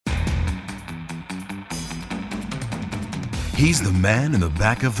He's the man in the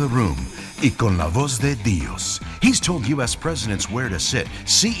back of the room, y con la voz de Dios. He's told U.S. presidents where to sit,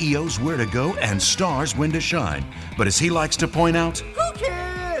 CEOs where to go, and stars when to shine. But as he likes to point out, who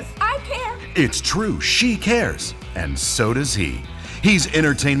cares? I care. It's true, she cares, and so does he. He's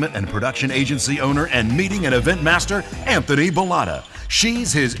entertainment and production agency owner and meeting and event master, Anthony Bellata.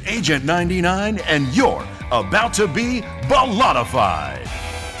 She's his Agent 99, and you're about to be Bellatified.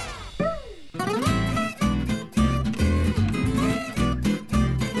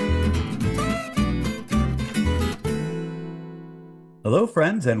 Hello,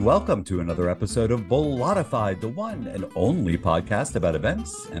 friends, and welcome to another episode of Bellatified, the one and only podcast about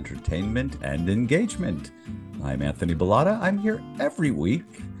events, entertainment, and engagement. I'm Anthony Bellata. I'm here every week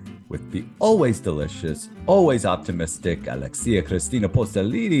with the always delicious, always optimistic Alexia Cristina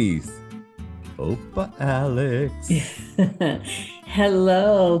Postelidis. Opa, Alex.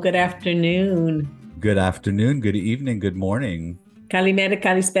 Hello, good afternoon. Good afternoon, good evening, good morning. Kalimera,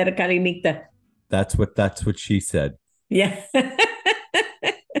 kalispera, kalimikta. That's what she said. Yeah.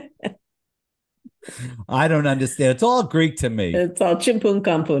 I don't understand. It's all Greek to me. It's all chimpun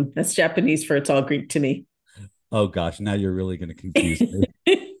kampun. That's Japanese for it's all Greek to me. Oh gosh, now you're really going to confuse me.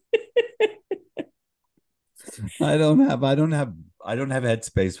 I don't have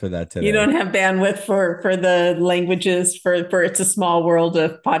headspace for that today. You don't have bandwidth for the languages for it's a small world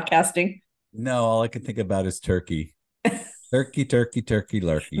of podcasting. No, all I can think about is turkey. Turkey,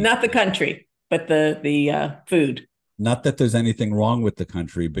 lurkey. Not the country, but the food. Not that there's anything wrong with the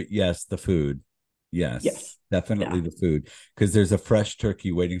country, but yes, the food. Yes. Definitely the food. Because there's a fresh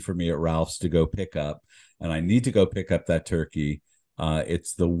turkey waiting for me at Ralph's to go pick up. And I need to go pick up that turkey.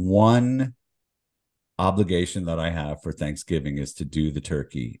 It's the one obligation that I have for Thanksgiving is to do the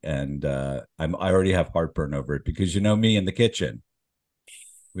turkey. And I already have heartburn over it because you know me in the kitchen.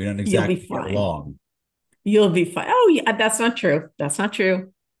 We don't exactly get along. You'll be fine. Oh, yeah, that's not true. That's not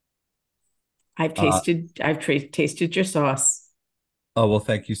true. I've tasted your sauce. Oh, well,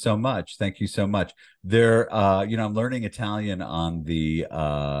 thank you so much. There, I'm learning Italian on the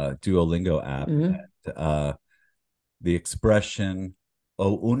Duolingo app. Mm-hmm. And, the expression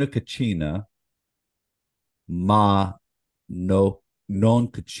 "o una cucina, ma non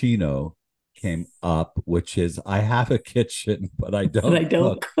cucino" came up, which is I have a kitchen, but I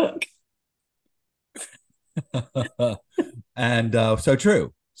don't cook. And so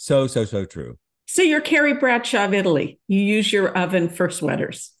true. So true. So you're Carrie Bradshaw of Italy. You use your oven for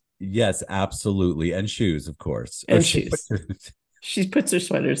sweaters. Yes, absolutely. And shoes, of course. And shoes. She puts her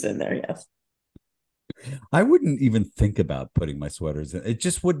sweaters in there, yes. I wouldn't even think about putting my sweaters in. It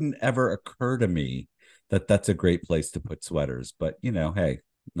just wouldn't ever occur to me that that's a great place to put sweaters. But, hey,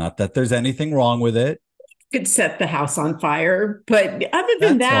 not that there's anything wrong with it. Could set the house on fire. But other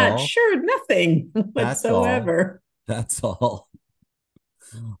than that, sure, nothing whatsoever. That's all.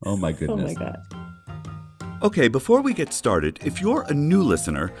 Oh, my goodness. Oh, my God. Okay, before we get started, if you're a new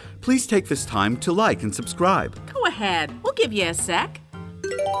listener, please take this time to like and subscribe. Go ahead. We'll give you a sec.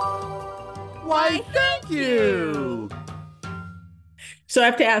 Why, thank you! So I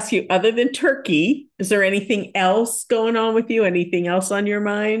have to ask you, other than turkey, is there anything else going on with you? Anything else on your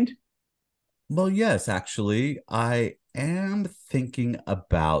mind? Well, yes, actually, I am thinking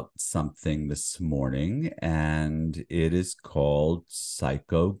about something this morning, and it is called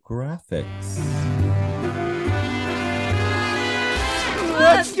psychographics.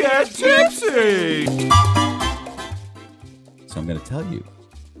 Let's get tipsy! So I'm going to tell you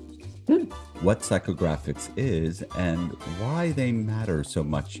what psychographics is and why they matter so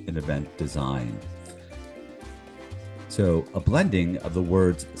much in event design. So, a blending of the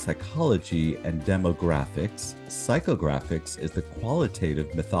words psychology and demographics, psychographics is the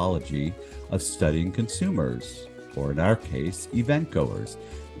qualitative mythology of studying consumers, or in our case, event goers,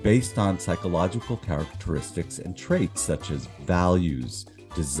 based on psychological characteristics and traits such as values,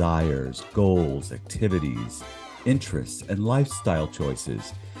 desires, goals, activities, interests, and lifestyle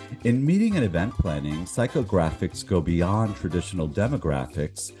choices. In meeting and event planning, psychographics go beyond traditional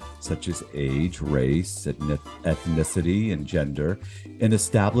demographics, such as age, race, ethnicity, and gender, in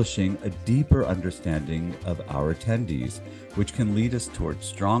establishing a deeper understanding of our attendees, which can lead us towards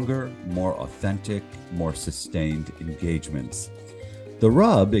stronger, more authentic, more sustained engagements. The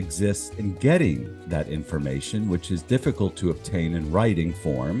rub exists in getting that information, which is difficult to obtain in writing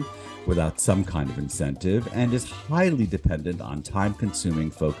form, without some kind of incentive, and is highly dependent on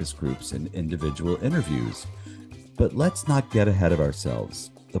time-consuming focus groups and individual interviews. But let's not get ahead of ourselves.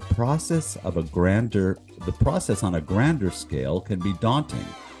 The process on a grander scale can be daunting.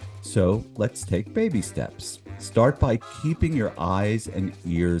 So let's take baby steps. Start by keeping your eyes and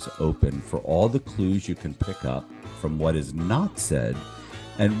ears open for all the clues you can pick up from what is not said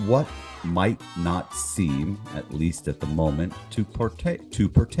and what might not seem, at least at the moment, to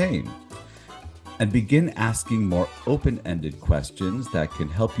pertain. And begin asking more open-ended questions that can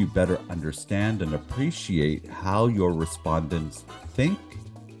help you better understand and appreciate how your respondents think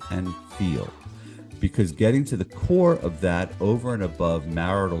and feel. Because getting to the core of that over and above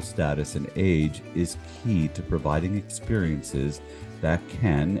marital status and age is key to providing experiences that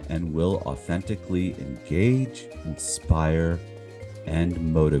can and will authentically engage, inspire, and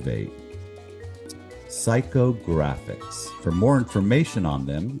motivate. Psychographics. For more information on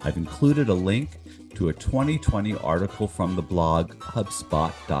them, I've included a link to a 2020 article from the blog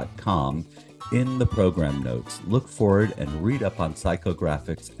HubSpot.com in the program notes. Look for it and read up on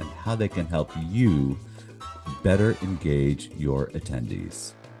psychographics and how they can help you better engage your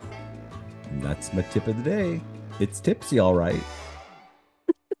attendees. And that's my tip of the day. It's tipsy, all right.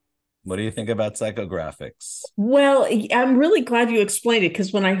 What do you think about psychographics? Well, I'm really glad you explained it,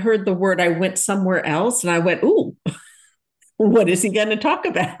 because when I heard the word, I went somewhere else and I went, ooh, what is he going to talk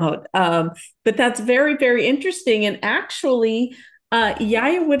about? But that's very, very interesting. And actually,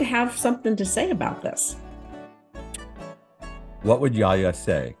 Yaya would have something to say about this. What would Yaya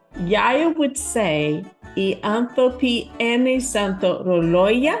say? Yaya would say, I anthropi ene santo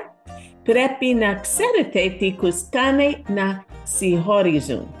roloya, prepi na xerete ti kuskane na si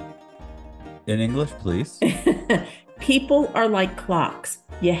horizon. In English, please. People are like clocks.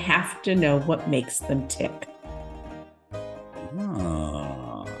 You have to know what makes them tick.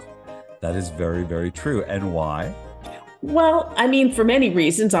 That is very, very true. And why? Well, I mean, for many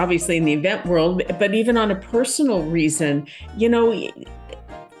reasons, obviously in the event world, but even on a personal reason,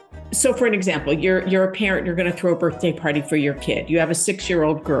 so for an example, you're a parent, you're going to throw a birthday party for your kid. You have a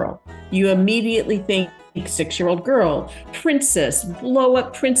 6-year-old girl. You immediately think 6-year-old girl, princess, blow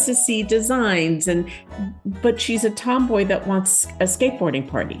up princessy designs, but she's a tomboy that wants a skateboarding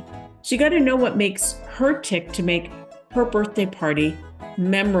party. So you got to know what makes her tick to make her birthday party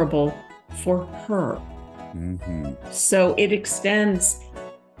memorable for her. Mm-hmm. So it extends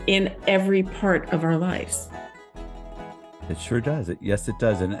in every part of our lives. It sure does. Yes, it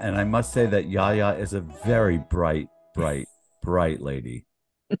does. And I must say that Yaya is a very bright lady.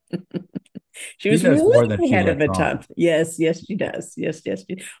 She was really ahead of the time. Yes, she does. Yes.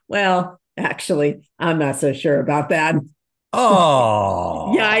 Well, actually, I'm not so sure about that.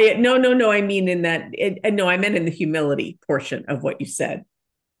 Oh. Yeah. No. I mean, I meant in the humility portion of what you said.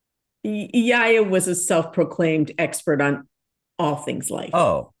 Yaya was a self-proclaimed expert on all things life.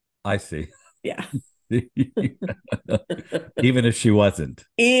 Oh, I see. Yeah. Even if she wasn't.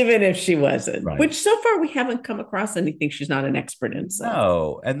 Right. Which so far we haven't come across anything she's not an expert in. So.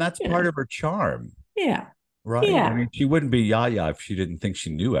 No, and that's part of her charm. Yeah. Right. Yeah. I mean, she wouldn't be Yaya if she didn't think she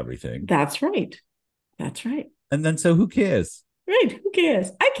knew everything. That's right. And then, so who cares? Right. Who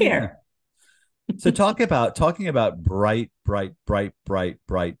cares? I care. Yeah. So talking about bright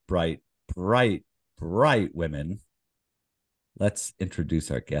women. Let's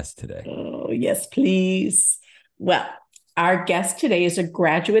introduce our guest today. Oh, yes, please. Well, our guest today is a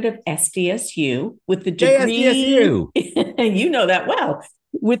graduate of SDSU with the degree. SDSU. You know that well.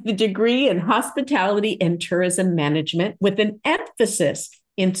 With the degree in hospitality and tourism management, with an emphasis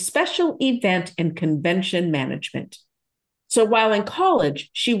in special event and convention management. So while in college,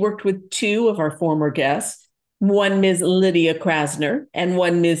 she worked with 2 of our former guests, one Ms. Lydia Krasner and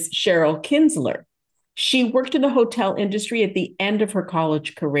one Ms. Cheryl Kinsler. She worked in the hotel industry at the end of her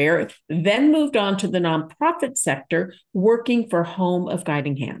college career, then moved on to the nonprofit sector, working for Home of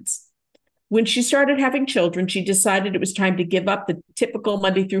Guiding Hands. When she started having children, she decided it was time to give up the typical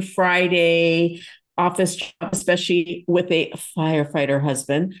Monday through Friday office job, especially with a firefighter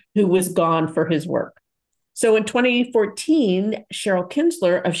husband who was gone for his work. So in 2014, Cheryl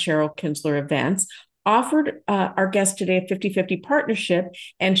Kinsler of Cheryl Kinsler Events offered our guest today a 50-50 partnership,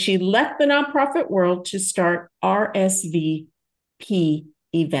 and she left the nonprofit world to start RSVP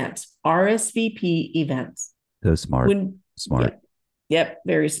events. So smart. Yep,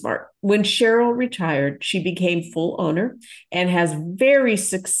 very smart. When Cheryl retired, she became full owner and has very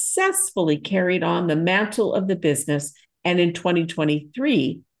successfully carried on the mantle of the business. And in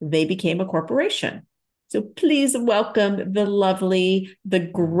 2023, they became a corporation. So please welcome the lovely, the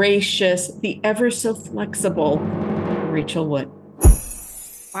gracious, the ever so flexible Rachel Wood.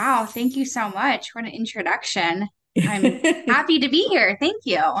 Wow, thank you so much. What an introduction. I'm happy to be here. Thank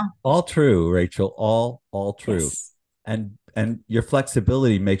you. All true, Rachel. All true. Yes. And your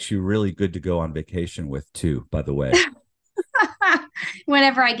flexibility makes you really good to go on vacation with too, by the way.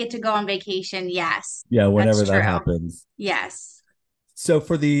 whenever I get to go on vacation, yes. Yeah, whenever That's that true. happens. Yes. So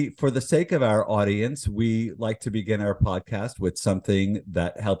for the sake of our audience, we like to begin our podcast with something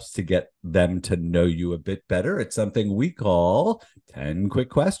that helps to get them to know you a bit better. It's something we call 10 quick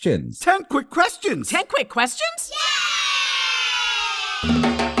questions. 10 quick questions. 10 quick questions?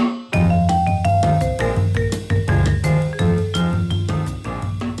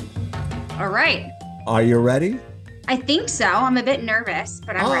 All right. Are you ready? I think so. I'm a bit nervous,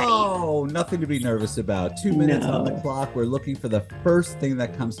 but I'm ready. Oh, nothing to be nervous about. 2 minutes on the clock. We're looking for the first thing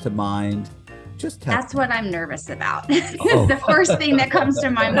that comes to mind. That's what I'm nervous about. Oh. The first thing that comes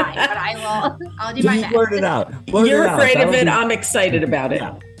to my mind, but I'll do my best. Blurt it out. You're afraid of it. I'm excited about it.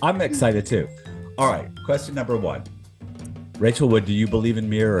 Yeah, I'm excited too. All right. Question number 1. Rachel Wood, do you believe in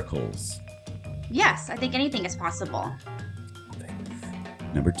miracles? Yes, I think anything is possible.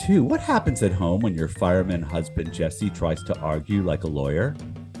 Number 2, what happens at home when your fireman husband, Jesse, tries to argue like a lawyer?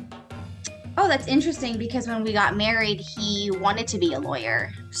 Oh, that's interesting because when we got married, he wanted to be a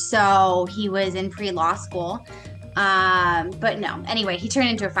lawyer. So he was in pre-law school. But no, anyway, he turned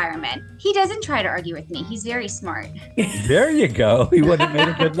into a fireman. He doesn't try to argue with me. He's very smart. There you go. He would have made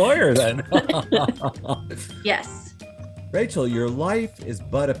a good lawyer then. Yes. Rachel, your life is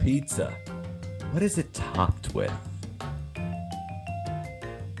but a pizza. What is it topped with?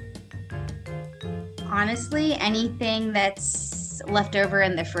 Honestly, anything that's left over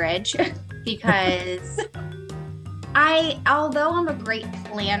in the fridge because although I'm a great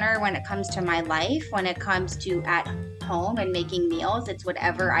planner when it comes to my life, when it comes to at home and making meals, it's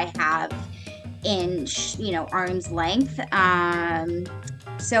whatever I have in, arm's length.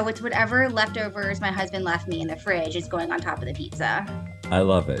 So it's whatever leftovers my husband left me in the fridge is going on top of the pizza. I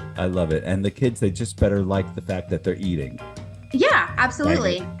love it. I love it. And the kids, they just better like the fact that they're eating. Yeah,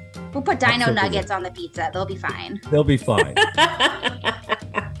 absolutely. We'll put dino Absolutely. nuggets on the pizza. They'll be fine. They'll be fine.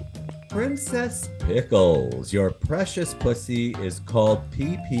 Princess Pickles, your precious pussy is called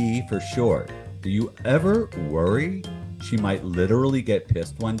PP for short. Do you ever worry she might literally get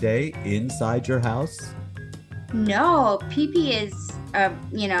pissed one day inside your house? No, PP is,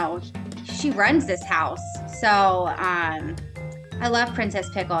 she runs this house. So, I love Princess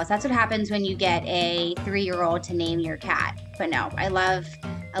Pickles. That's what happens when you get a 3-year-old to name your cat. But no, I love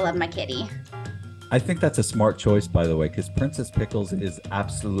my kitty. I think that's a smart choice, by the way, because Princess Pickles is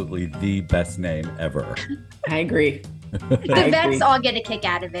absolutely the best name ever. I agree. The vets all get a kick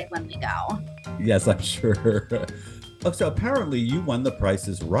out of it when we go. Yes, I'm sure. Oh, so apparently you won the Price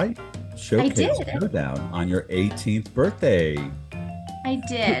is Right Showcase Showdown on your 18th birthday. I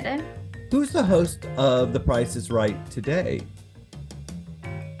did. Who's the host of the Price is Right today?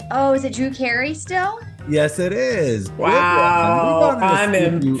 Oh, is it Drew Carey still? Yes, it is. Wow, I'm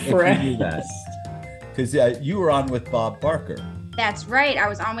impressed. Because you were on with Bob Barker. That's right. I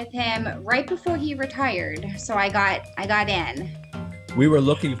was on with him right before he retired, so I got in. We were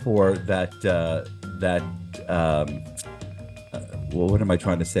looking for that. What am I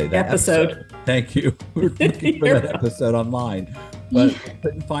trying to say? That episode. Thank you. We're looking for that episode online, but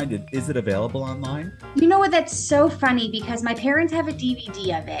couldn't find it. Is it available online? You know what? That's so funny because my parents have a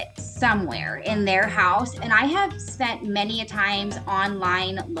DVD of it somewhere in their house, and I have spent many a times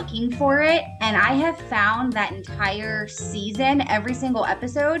online looking for it, and I have found that entire season, every single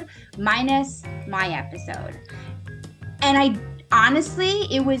episode, minus my episode. And honestly,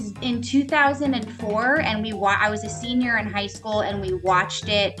 it was in 2004, and I was a senior in high school, and we watched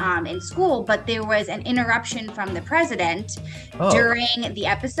it in school. But there was an interruption from the president during the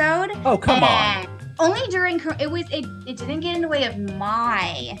episode. Oh, come on! Only during it didn't get in the way of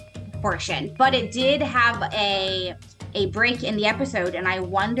my portion, but it did have a break in the episode, and I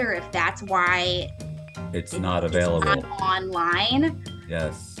wonder if that's why it's not available online.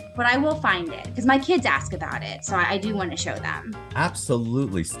 Yes. But I will find it because my kids ask about it, so I do want to show them.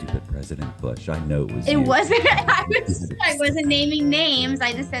 Absolutely, stupid President Bush. I know it was. It wasn't. I wasn't naming names.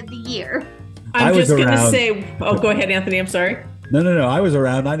 I just said the year. I'm just going to say. Oh, go ahead, Anthony. I'm sorry. No. I was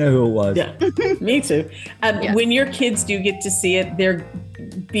around. I know who it was. Yeah, me too. Yeah. When your kids do get to see it,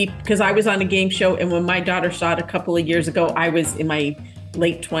 because I was on a game show, and when my daughter saw it a couple of years ago, I was in my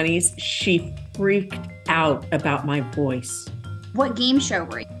late 20s. She freaked out about my voice. What game show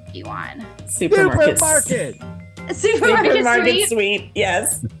were you on? Supermarket Suite.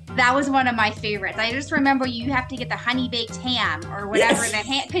 Yes. That was one of my favorites. I just remember you have to get the honey baked ham or whatever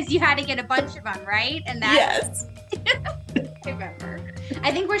because you had to get a bunch of them, right? And yes. I remember.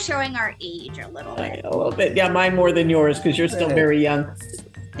 I think we're showing our age a little bit. A little bit. Yeah, mine more than yours because you're still very young.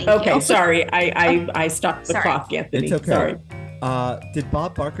 Thank you. Sorry. I stopped the clock, Anthony. It's okay. Sorry. Did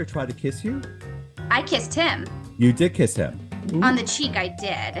Bob Barker try to kiss you? I kissed him. You did kiss him. On the cheek, I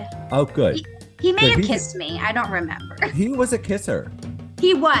did. Oh, good. He may have kissed me. I don't remember. He was a kisser.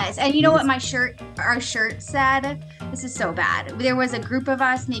 He was. And you know what our shirt said? This is so bad. There was a group of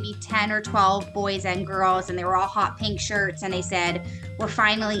us, maybe 10 or 12 boys and girls, and they were all hot pink shirts. And they said, "We're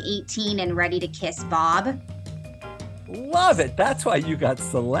finally 18 and ready to kiss Bob." Love it. That's why you got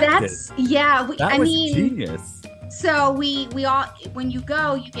selected. That was genius. So we all, when you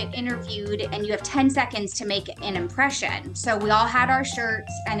go, you get interviewed and you have 10 seconds to make an impression. So we all had our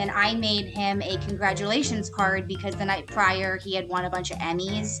shirts, and then I made him a congratulations card because the night prior he had won a bunch of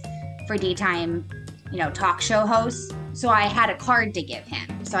Emmys for daytime, talk show hosts. So I had a card to give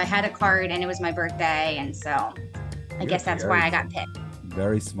him. So I had a card, and it was my birthday, and so I guess that's why I got picked.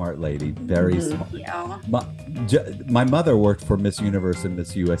 Very smart lady. Very smart. Yeah. My mother worked for Miss Universe and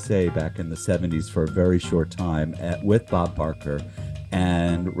Miss USA back in the 70s for a very short time with Bob Barker,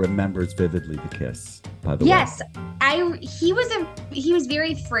 and remembers vividly the kiss, by the way. Yes. He was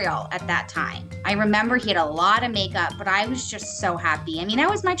very frail at that time. I remember he had a lot of makeup, but I was just so happy. I mean, that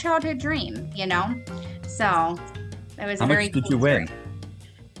was my childhood dream, So it was How very much did cool you win? dream.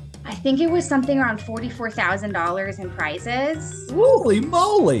 I think it was something around $44,000 in prizes. Holy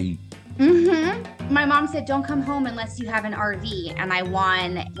moly! Mm-hmm. My mom said, "Don't come home unless you have an RV," and I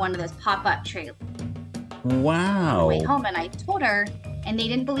won one of those pop-up trailers. Wow! On the way home, and I told her, and they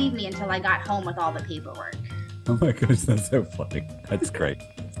didn't believe me until I got home with all the paperwork. Oh my goodness, that's so funny. That's great.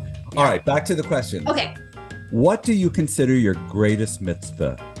 All right, back to the question. Okay. What do you consider your greatest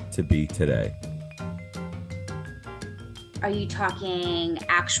mitzvah to be today? Are you talking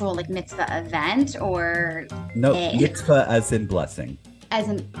actual mitzvah event or No, mitzvah as in blessing. I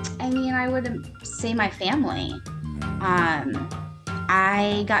would say my family.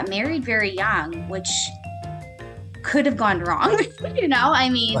 I got married very young, which could have gone wrong. Right.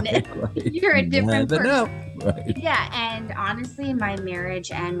 You're a different person. Right. Yeah, and honestly, my marriage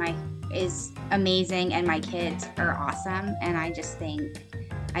is amazing, and my kids are awesome, and I just think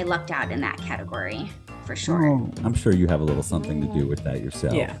I lucked out in that category. For sure. Oh, I'm sure you have a little something to do with that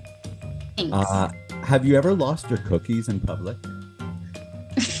yourself. Yeah. Thanks. Have you ever lost your cookies in public?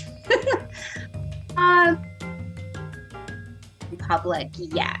 In public,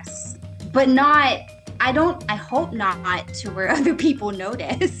 yes. But not, I hope not to where other people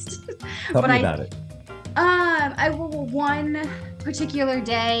noticed. Tell me about it. One particular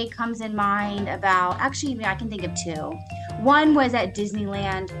day comes in mind about, actually, I can think of two. One was at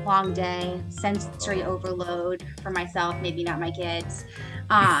Disneyland, long day, sensory overload for myself, maybe not my kids.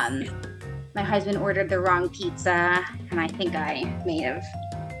 My husband ordered the wrong pizza, and I think I may have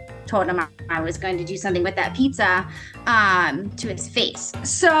told him I was going to do something with that pizza to his face.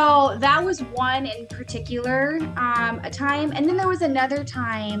 So that was one in particular, a time. And then there was another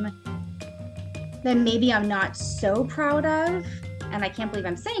time that maybe I'm not so proud of, and I can't believe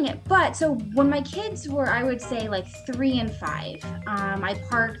I'm saying it, but so when my kids were, I would say 3 and 5, I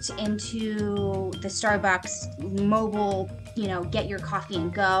parked into the Starbucks mobile, get your coffee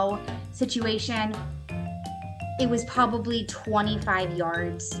and go situation. It was probably 25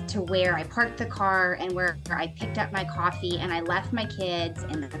 yards to where I parked the car and where I picked up my coffee, and I left my kids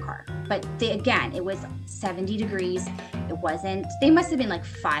in the car. But again, it was 70 degrees. It wasn't, they must have been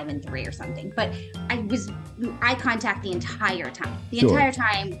 5 and 3 or something, but I was eye contact the entire time. Entire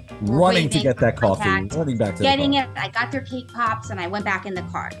time. Running to get that coffee, running back to getting the car. it. I got their cake pops and I went back in the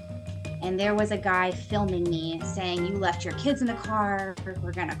car. And there was a guy filming me saying, "You left your kids in the car,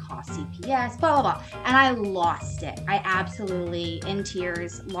 we're gonna call CPS, blah, blah, blah." And I lost it. I absolutely, in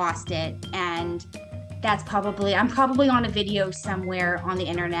tears, lost it. And I'm probably on a video somewhere on the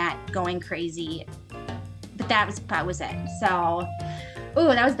internet going crazy. But that was it. So,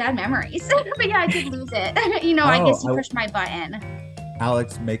 that was bad memories. But yeah, I did lose it. I guess you pushed my button.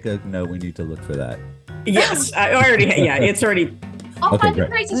 Alex, make a note. We need to look for that. Yes, I already. Yeah, it's already. I'll find the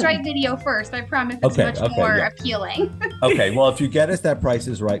Price is Right video first. I promise it's much more appealing. Okay, well, if you get us that Price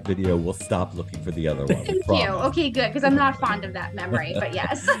is Right video, we'll stop looking for the other one. Thank you. Okay, good, because I'm not fond of that memory, but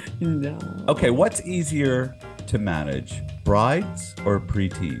yes. No. Okay, what's easier to manage, brides or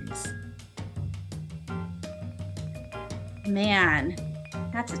preteens? Man,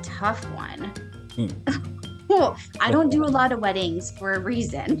 that's a tough one. Well, I don't do a lot of weddings for a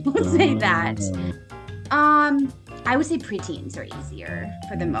reason. Let's say that. I would say preteens are easier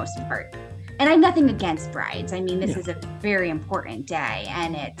for the most part. And I have nothing against brides. I mean, this is a very important day,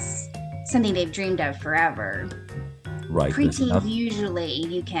 and it's something they've dreamed of forever. Right. Preteens, usually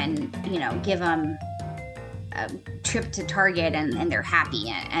you can, give them a trip to Target and they're happy.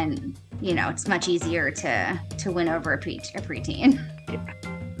 And it's much easier to win over a preteen.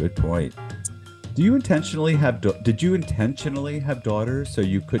 Good point. Do you intentionally have did you intentionally have daughters so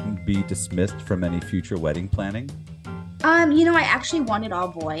you couldn't be dismissed from any future wedding planning? I actually wanted all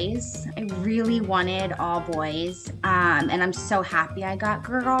boys. I really wanted all boys. And I'm so happy I got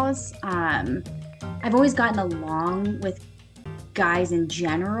girls. I've always gotten along with guys in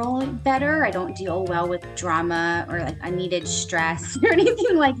general better. I don't deal well with drama or like unneeded stress or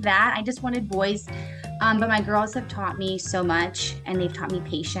anything like that. I just wanted boys. But my girls have taught me so much, and they've taught me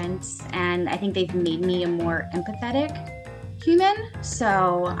patience, and I think they've made me a more empathetic human.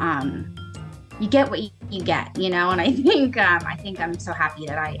 So you get what you get, and I think I'm so happy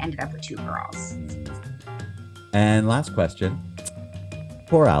that I ended up with 2 girls. And last question.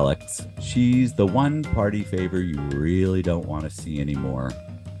 Poor Alex. She's the one party favor you really don't want to see anymore.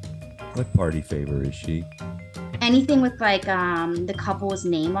 What party favor is she? Anything with like the couple's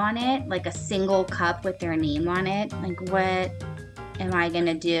name on it, like a single cup with their name on it. Like, what am I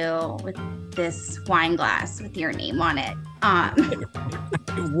gonna do with this wine glass with your name on it?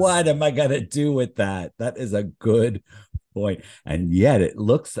 What am I gonna do with that? That is a good point. And yet it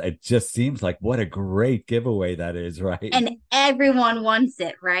just seems like what a great giveaway that is, right? And everyone wants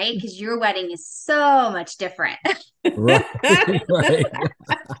it, right? Because your wedding is so much different. Right.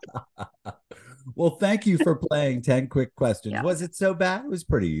 Well, thank you for playing 10 quick questions. Yeah. Was it so bad? It was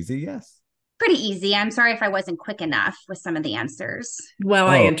pretty easy. Yes. Pretty easy. I'm sorry if I wasn't quick enough with some of the answers. Well,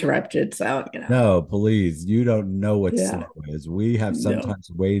 I interrupted, so No, please. You don't know what slow is. We have sometimes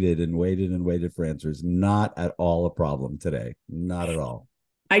waited and waited and waited for answers. Not at all a problem today. Not at all.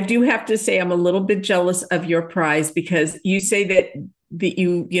 I do have to say I'm a little bit jealous of your prize because you say that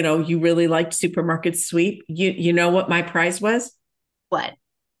you really liked Supermarket Sweep. You know what my prize was? What?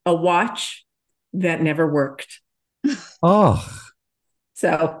 A watch that never worked. Oh.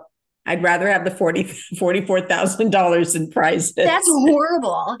 So I'd rather have the $44,000 in prizes. That's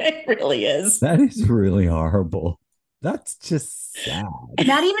horrible. It really is. That is really horrible. That's just sad.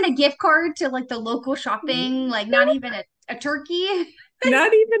 Not even a gift card to like the local shopping, like not even a turkey.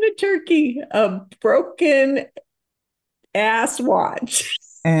 Not even a turkey. A broken ass watch.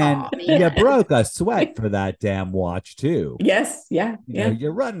 And you broke a sweat for that damn watch too. Yes. Yeah. You know,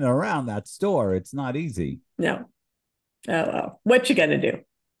 you're running around that store. It's not easy. No. Oh, well. What you gonna do?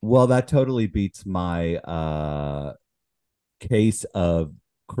 Well, that totally beats my case of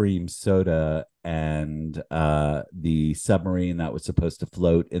cream soda and the submarine that was supposed to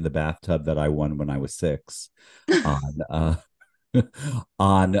float in the bathtub that I won when I was 6 on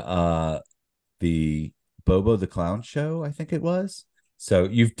the Bobo the Clown show, I think it was. So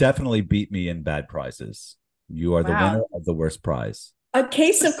you've definitely beat me in bad prizes. You are the winner of the worst prize. A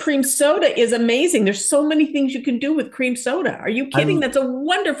case of cream soda is amazing. There's so many things you can do with cream soda. Are you kidding? That's a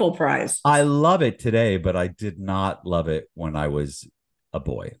wonderful prize. I love it today, but I did not love it when I was a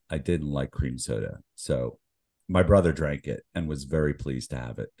boy. I didn't like cream soda. So my brother drank it and was very pleased to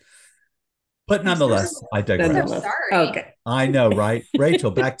have it. But nonetheless, I digress. I'm so sorry. Okay. I know, right? Rachel,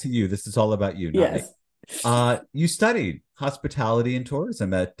 back to you. This is all about you. Yes. You studied hospitality and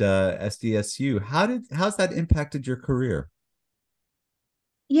tourism at SDSU. How's that impacted your career?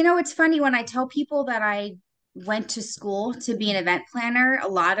 It's funny when I tell people that I went to school to be an event planner, a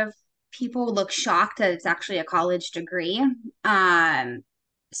lot of people look shocked that it's actually a college degree. I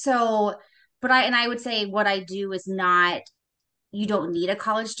would say what I do is not, you don't need a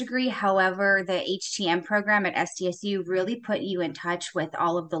college degree. However, the HTM program at SDSU really put you in touch with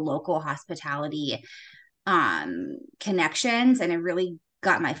all of the local hospitality connections, and it really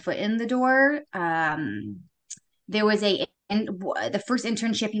got my foot in the door. There was the first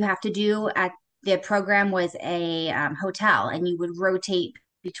internship you have to do at the program was a hotel, and you would rotate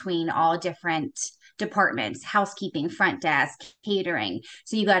between all different departments: housekeeping, front desk, catering.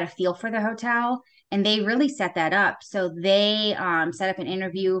 So you got a feel for the hotel, and they really set that up. So they set up an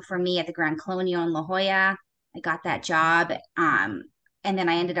interview for me at the Grand Colonial in La Jolla. I got that job. And then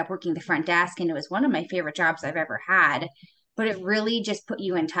I ended up working the front desk, and it was one of my favorite jobs I've ever had. But it really just put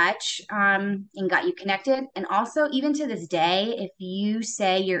you in touch and got you connected. And also, even to this day, if you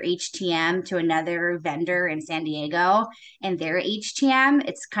say you're HTM to another vendor in San Diego and they're HTM,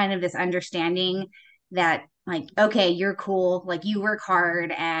 it's kind of this understanding that, like, okay, you're cool, like you work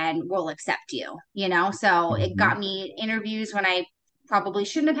hard and we'll accept you, So it got me interviews when I probably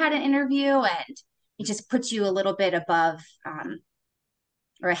shouldn't have had an interview, and it just puts you a little bit above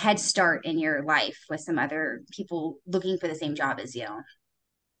or a head start in your life with some other people looking for the same job as you.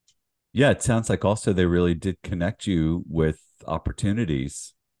 Yeah, it sounds like also they really did connect you with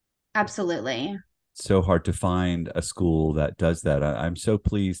opportunities. Absolutely. So hard to find a school that does that. I'm so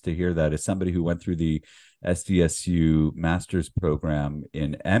pleased to hear that. As somebody who went through the SDSU master's program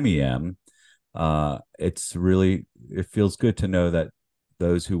in MEM, It feels good to know that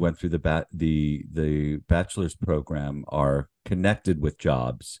those who went through the bachelor's program are connected with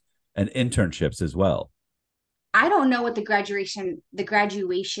jobs and internships as well. I don't know what the graduation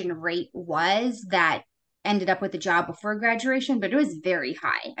rate was that ended up with a job before graduation, but it was very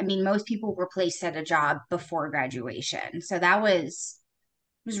high. I mean, most people were placed at a job before graduation. So that was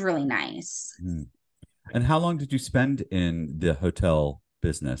really nice. Hmm. And how long did you spend in the hotel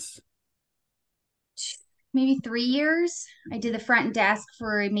business? Maybe 3 years. I did the front desk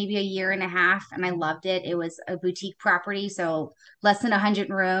for maybe a year and a half, and I loved it. It was a boutique property, so less than 100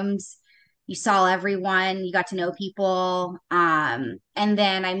 rooms. You saw everyone, you got to know people. And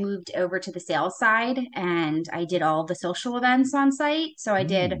then I moved over to the sales side and I did all the social events on site. So I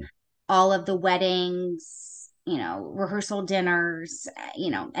did Hmm. all of the weddings, rehearsal dinners,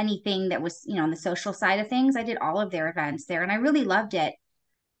 anything that was, on the social side of things. I did all of their events there and I really loved it.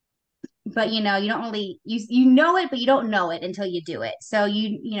 But you don't really you know it, but you don't know it until you do it. So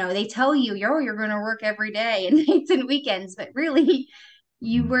they tell you you're going to work every day and nights and weekends, but really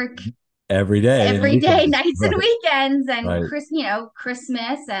you work Every day and every day, weekends. nights and Right. weekends, and Right.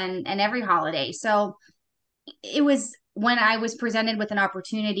 Christmas and every holiday. So it was when I was presented with an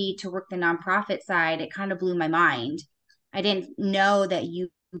opportunity to work the nonprofit side, it kind of blew my mind. I didn't know that you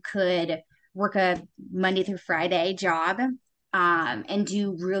could work a Monday through Friday job, and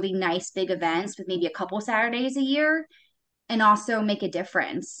do really nice big events with maybe a couple Saturdays a year and also make a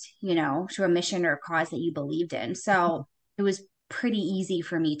difference, to a mission or a cause that you believed in. So it was pretty easy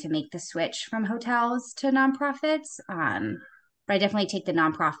for me to make the switch from hotels to nonprofits. But I definitely take the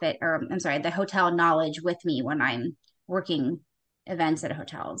nonprofit, or I'm sorry, the hotel knowledge with me when I'm working events at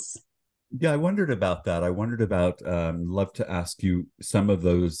hotels. Yeah, I wondered about that. I wondered about, love to ask you some of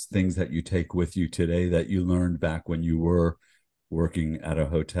those things that you take with you today that you learned back when you were working at a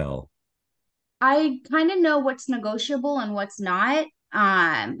hotel. I kind of know what's negotiable and what's not.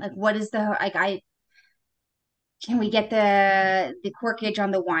 Like what is the like I can we get the corkage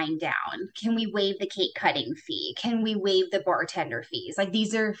on the wine down? Can we waive the cake cutting fee? Can we waive the bartender fees? Like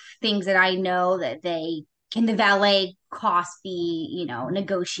these are things that I know that they can the valet cost be,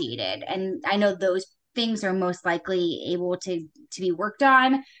 negotiated. And I know those things are most likely able to be worked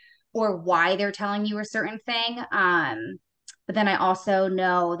on or why they're telling you a certain thing. But then I also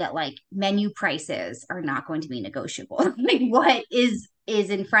know that like menu prices are not going to be negotiable. Like what is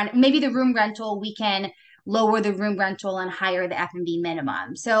in front, maybe the room rental we can lower the room rental and higher the F&B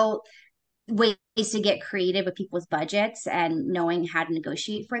minimum. So ways to get creative with people's budgets and knowing how to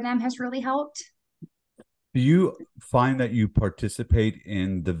negotiate for them has really helped. Do you find that you participate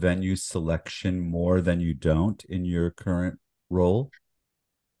in the venue selection more than you don't in your current role?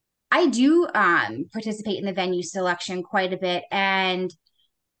 I do participate in the venue selection quite a bit, and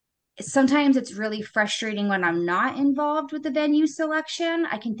sometimes it's really frustrating when I'm not involved with the venue selection.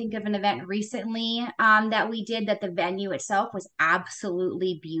 I can think of an event recently that we did that the venue itself was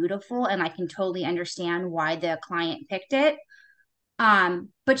absolutely beautiful, and I can totally understand why the client picked it.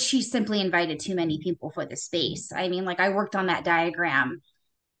 But she simply invited too many people for the space. I mean, like I worked on that diagram.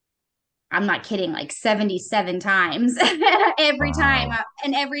 I'm not kidding, like 77 times every time. Wow.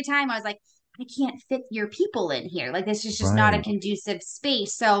 And every time I was like, I can't fit your people in here. Like this is just not a Right. conducive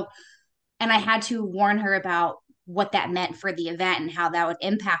space. So and I had to warn her about what that meant for the event and how that would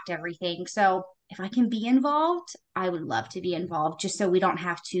impact everything. So if I can be involved, I would love to be involved just so we don't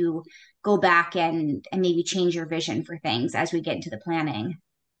have to go back and maybe change your vision for things as we get into the planning.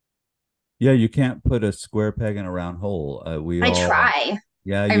 Yeah, you can't put a square peg in a round hole. We I all, try.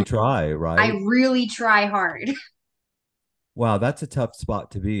 yeah, you I try, I right? really try hard. Wow, that's a tough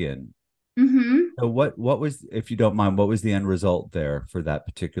spot to be in. Hmm. So what was, if you don't mind, what was the end result there for that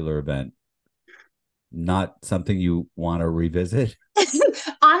particular event? Not something you want to revisit?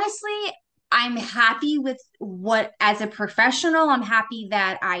 Honestly, I'm happy with what, as a professional, I'm happy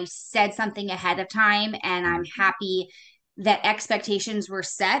that I said something ahead of time and I'm happy that expectations were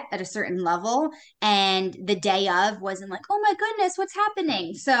set at a certain level and the day of wasn't like, oh my goodness, what's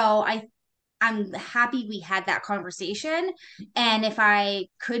happening? So I'm happy we had that conversation. And if I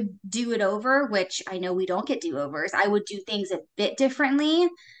could do it over, which I know we don't get do overs, I would do things a bit differently.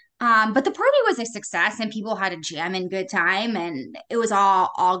 But the party was a success and people had a jam and good time and it was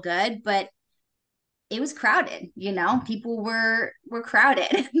all good, but it was crowded, people were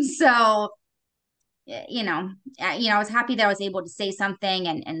crowded. So, I was happy that I was able to say something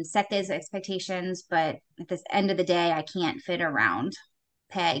and set those expectations, but at the end of the day, I can't fit a round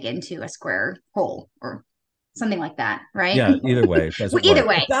peg into a square hole or something like that, right? Yeah, either way, it Well, doesn't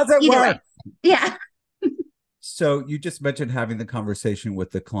work. It doesn't either way. work. Yeah. So you just mentioned having the conversation with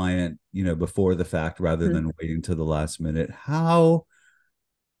the client, before the fact rather Mhm. than waiting to the last minute. How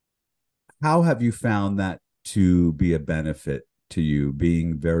have you found that to be a benefit to you,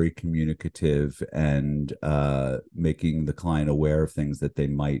 being very communicative and making the client aware of things that they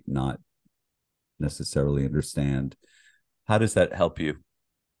might not necessarily understand? How does that help you?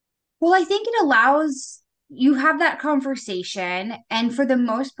 Well, I think it allows you have that conversation, and for the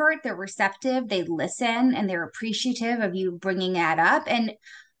most part, they're receptive, they listen, and they're appreciative of you bringing that up. And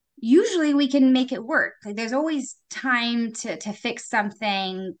usually we can make it work. Like there's always time to fix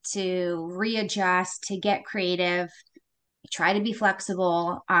something, to readjust, to get creative, try to be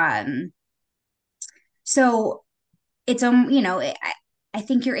flexible. So it's I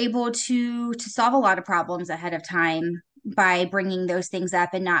think you're able to solve a lot of problems ahead of time by bringing those things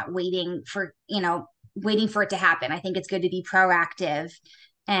up and not waiting for it to happen. I think it's good to be proactive.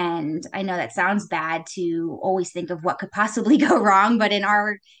 And I know that sounds bad to always think of what could possibly go wrong, but in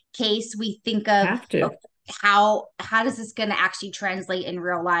our case, we think of Have to. how does this going to actually translate in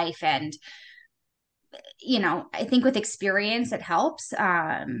real life. And I think with experience it helps.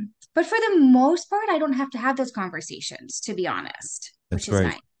 But for the most part, I don't have to have those conversations, to be honest, That's which is great.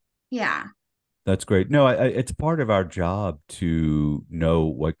 nice. Yeah. That's great. No, it's part of our job to know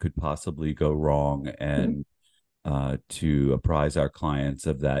what could possibly go wrong Mhm. and to apprise our clients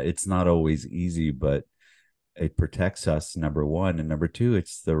of that. It's not always easy, but it protects us, number one. And number two,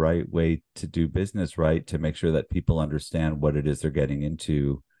 it's the right way to do business, right? To make sure that people understand what it is they're getting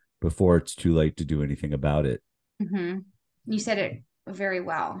into before it's too late to do anything about it. Hmm. You said it very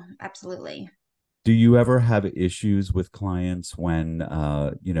well. Absolutely. Do you ever have issues with clients when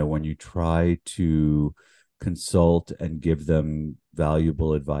when you try to consult and give them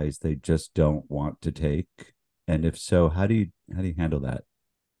valuable advice they just don't want to take? And if so, how do you handle that?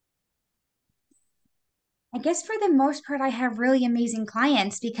 I guess for the most part, I have really amazing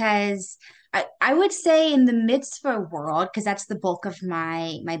clients because I would say in the mitzvah world, because that's the bulk of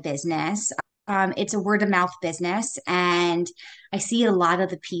my business, it's a word of mouth business, and I see a lot of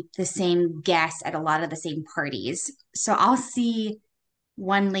the same guests at a lot of the same parties. So I'll see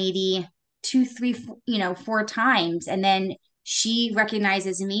one lady two, three, four times, and then she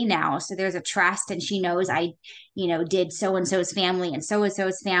recognizes me now. So there's a trust, and she knows I did so and so's family and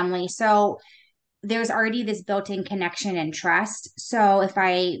so's family. So there's already this built-in connection and trust. So if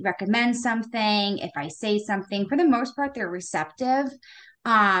I recommend something, if I say something, for the most part, they're receptive.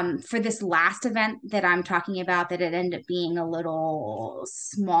 For this last event that I'm talking about, that it ended up being a little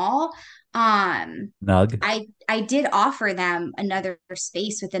small. Nug? I did offer them another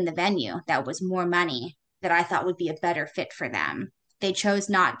space within the venue that was more money that I thought would be a better fit for them. They chose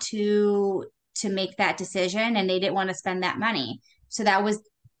not to make that decision, and they didn't want to spend that money. So that was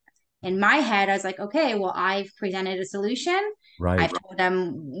in my head. I was like, okay, well, I've presented a solution. I've Right. told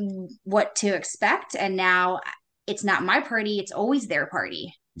them what to expect. And now it's not my party, it's always their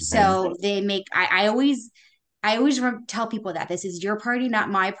party. Mhm. So I always tell people that this is your party,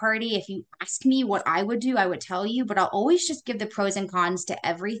 not my party. If you ask me what I would do, I would tell you, but I'll always just give the pros and cons to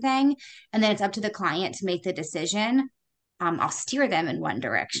everything. And then it's up to the client to make the decision. I'll steer them in one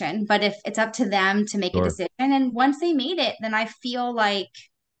direction, but if it's up to them to make a Sure. decision, and once they made it, then I feel like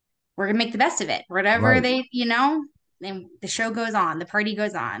we're gonna make the best of it. Whatever Right. and the show goes on, the party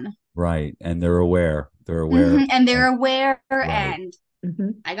goes on. Right. And they're aware. They're aware. Mhm. And they're Of, aware, right. and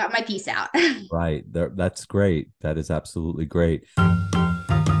Mhm. I got my piece out. Right. That's great. That is absolutely great.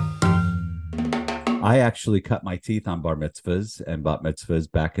 I actually cut my teeth on bar mitzvahs and bat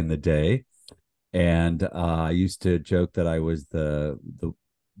mitzvahs back in the day. And I used to joke that I was the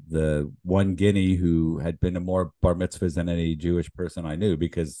one guinea who had been to more bar mitzvahs than any Jewish person I knew,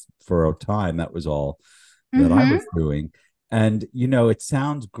 because for a time that was all that I Hmm. was doing. And it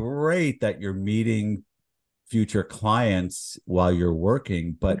sounds great that you're meeting future clients while you're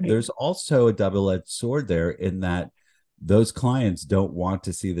working, but Right. there's also a double-edged sword there in that those clients don't want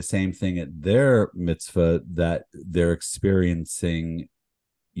to see the same thing at their mitzvah that they're experiencing,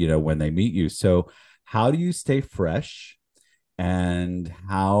 when they meet you. So how do you stay fresh, and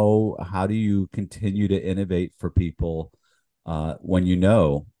how do you continue to innovate for people when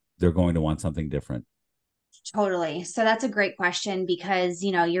they're going to want something different? Totally. So that's a great question because,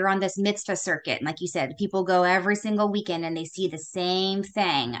 you're on this mitzvah circuit. And like you said, people go every single weekend and they see the same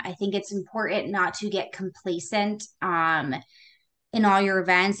thing. I think it's important not to get complacent in all your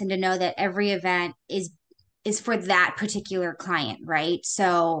events, and to know that every event is for that particular client, right?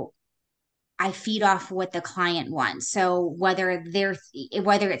 So I feed off what the client wants. So whether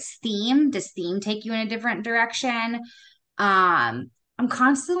it's theme, does theme take you in a different direction? I'm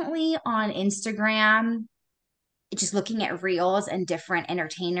constantly on Instagram just looking at reels and different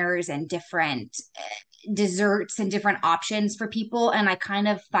entertainers and different desserts and different options for people, and I kind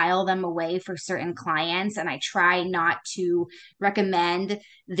of file them away for certain clients, and I try not to recommend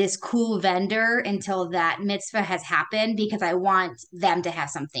this cool vendor until that mitzvah has happened, because I want them to have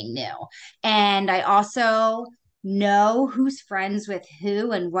something new. And I also know who's friends with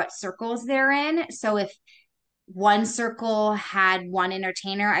who and what circles they're in. So if one circle had one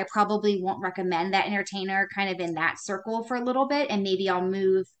entertainer, I probably won't recommend that entertainer kind of in that circle for a little bit, and maybe I'll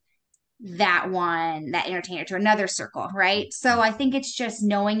move that entertainer to another circle, right? So I think it's just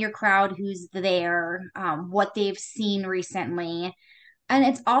knowing your crowd, who's there, what they've seen recently. And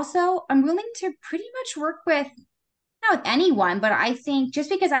it's also, I'm willing to pretty much work with, not with anyone, but I think just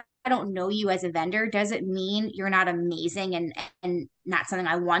because I don't know you as a vendor doesn't mean you're not amazing and not something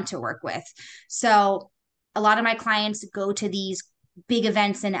I want to work with. So a lot of my clients go to these big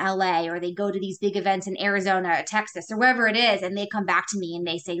events in LA, or they go to these big events in Arizona, Texas, or wherever it is, and they come back to me and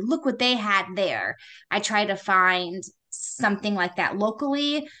they say, look what they had there. I try to find something like that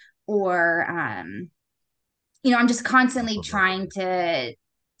locally, or I'm just constantly trying to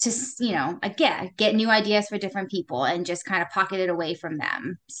again get new ideas for different people and just kind of pocket it away from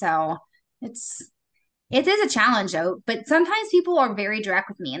them. So it's it is a challenge though, but sometimes people are very direct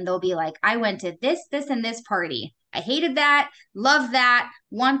with me and they'll be like, I went to this and this party. I hated that, love that,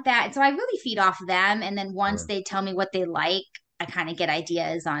 want that. And so I really feed off them. And then once they tell me what they like, I kind of get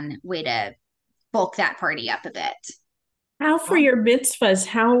ideas on way to bulk that party up a bit. How for your mitzvahs,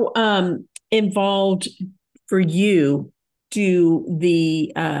 how involved for you do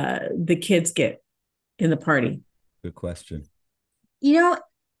the kids get in the party? Good question.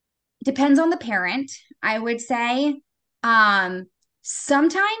 Depends on the parent, I would say.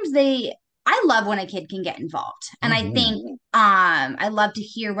 Sometimes I love when a kid can get involved. And I think I love to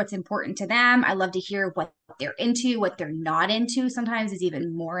hear what's important to them. I love to hear what they're into, what they're not into. Sometimes is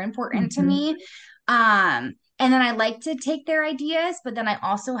even more important to me. And then I like to take their ideas, but then I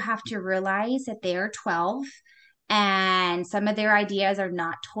also have to realize that they are 12 and some of their ideas are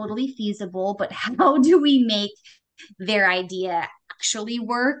not totally feasible, but how do we make their idea actually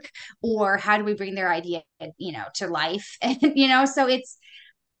work, or how do we bring their idea to life? So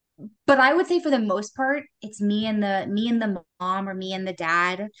but I would say for the most part it's me and the mom, or me and the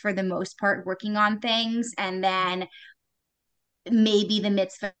dad for the most part, working on things, and then maybe the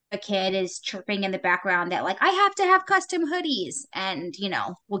mitzvah kid is chirping in the background that like, I have to have custom hoodies, and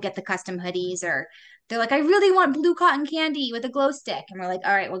we'll get the custom hoodies. Or they're like, I really want blue cotton candy with a glow stick, and we're like,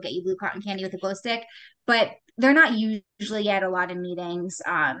 all right, we'll get you blue cotton candy with a glow stick. But they're not usually at a lot of meetings.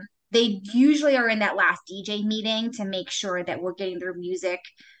 They usually are in that last DJ meeting to make sure that we're getting their music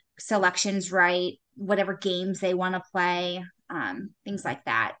selections right, whatever games they want to play, things like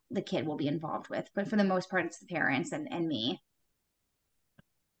that the kid will be involved with. But for the most part it's the parents and me.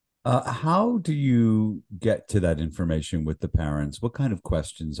 How do you get to that information with the parents? What kind of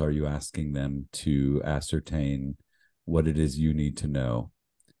questions are you asking them to ascertain what it is you need to know?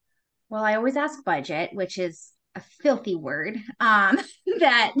 Well, I always ask budget, which is a filthy word.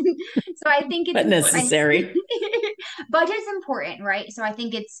 That so I think it's but necessary. Budget's important, right? So I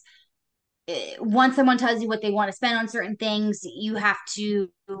think it's once someone tells you what they want to spend on certain things, you have to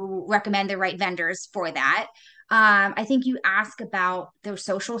recommend the right vendors for that. I think you ask about their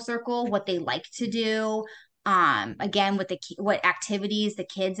social circle, what they like to do. Again, what activities the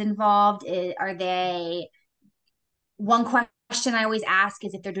kids involved are they. One question I always ask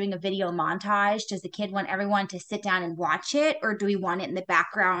is if they're doing a video montage, does the kid want everyone to sit down and watch it, or do we want it in the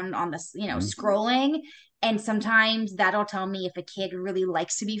background on the scrolling? And sometimes that'll tell me if a kid really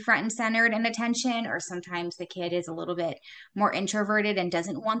likes to be front and centered and attention, or sometimes the kid is a little bit more introverted and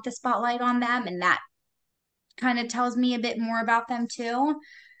doesn't want the spotlight on them. And that kind of tells me a bit more about them too.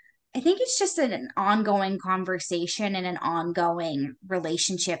 I think it's just an ongoing conversation and an ongoing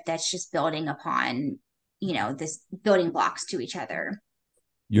relationship that's just building upon, this building blocks to each other.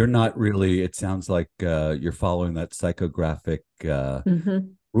 You're not really, it sounds like you're following that psychographic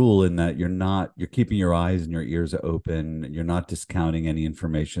rule, in that you're keeping your eyes and your ears open. You're not discounting any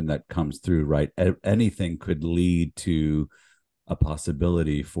information that comes through, right? Anything could lead to a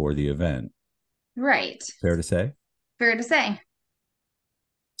possibility for the event. Right. Fair to say? Fair to say.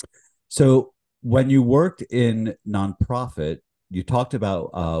 So when you worked in nonprofit, you talked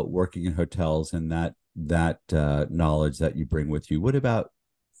about working in hotels and that knowledge that you bring with you. What about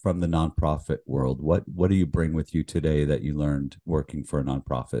from the nonprofit world? What do you bring with you today that you learned working for a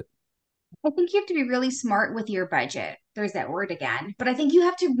nonprofit? I think you have to be really smart with your budget. There's that word again. But I think you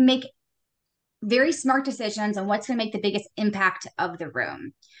have to make very smart decisions on what's going to make the biggest impact of the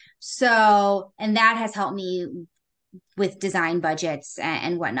room. So, and that has helped me with design budgets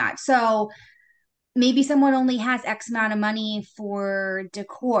and whatnot. So maybe someone only has X amount of money for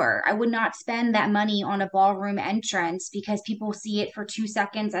decor. I would not spend that money on a ballroom entrance because people see it for 2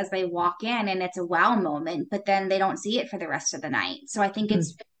 seconds as they walk in and it's a wow moment, but then they don't see it for the rest of the night. So I think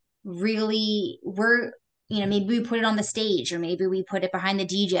it's really, maybe we put it on the stage or maybe we put it behind the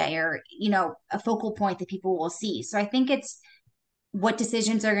DJ or, a focal point that people will see. So I think it's what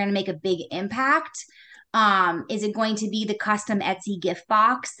decisions are going to make a big impact. Is it going to be the custom Etsy gift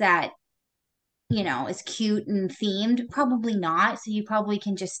box that is cute and themed? Probably not. So you probably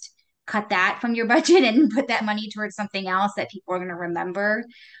can just cut that from your budget and put that money towards something else that people are going to remember.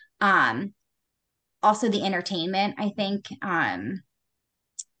 Um, Also the entertainment, I think.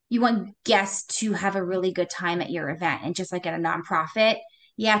 You want guests to have a really good time at your event. And just like at a nonprofit,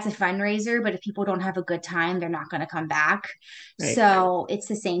 yeah, it's a fundraiser, but if people don't have a good time, they're not going to come back. Right. So it's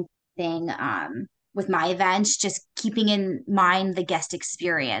the same thing with my events. Just keeping in mind the guest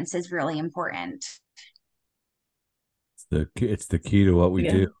experience is really important. It's the key to what we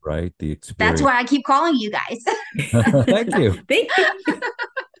do, right? The experience. That's why I keep calling you guys. Thank you. Thank you.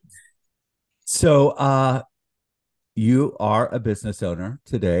 So, you are a business owner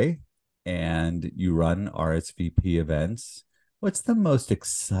today and you run RSVP events. What's the most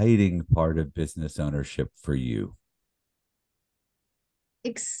exciting part of business ownership for you?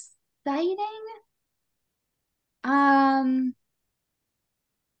 Exciting? I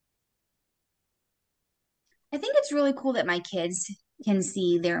think it's really cool that my kids can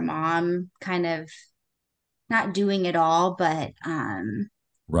see their mom kind of not doing it all, but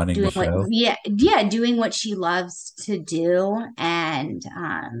running doing the show. Doing what she loves to do and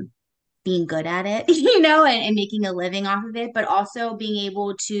being good at it, and making a living off of it, but also being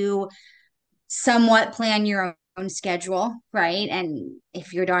able to somewhat plan your own schedule, right? And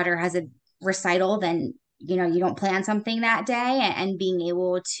if your daughter has a recital, then you don't plan something that day, and being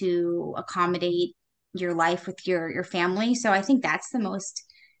able to accommodate your life with your family. So I think that's the most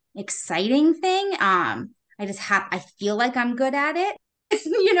exciting thing. I feel like I'm good at it, so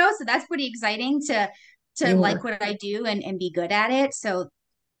that's pretty exciting to like what I do and be good at it. So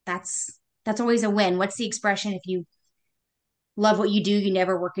that's always a win. What's the expression? If you love what you do, you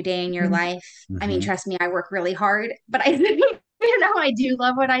never work a day in your life. I mean, trust me, I work really hard, but I I do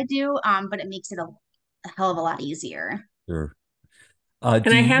love what I do. But it makes it a hell of a lot easier. Sure.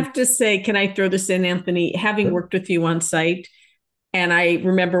 And I have to say, can I throw this in, Anthony? Having worked with you on site, and I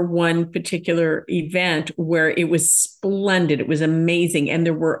remember one particular event where it was splendid. It was amazing. And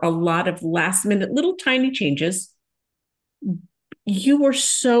there were a lot of last minute little tiny changes. You were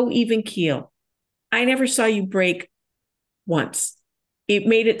so even keel. I never saw you break once. It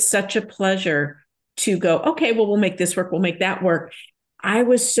made it such a pleasure to go, okay, well, we'll make this work. We'll make that work. I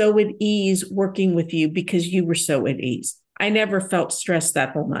was so at ease working with you because you were so at ease. I never felt stressed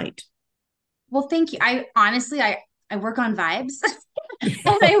that whole night. Well, thank you. I honestly, I work on vibes.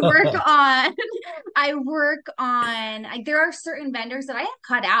 And there are certain vendors that I have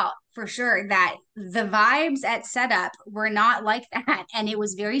cut out for sure, that the vibes at setup were not like that. And it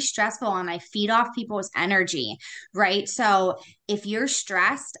was very stressful and I feed off people's energy. Right. So if you're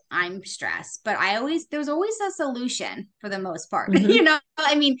stressed, I'm stressed, but there's always a solution for the most part.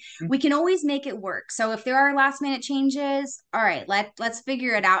 I mean, we can always make it work. So if there are last minute changes, all right, let's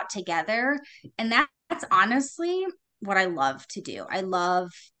figure it out together. And that's honestly what I love to do. I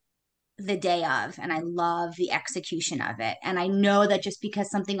love the day of, and I love the execution of it. And I know that just because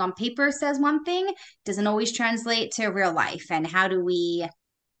something on paper says one thing doesn't always translate to real life. And how do we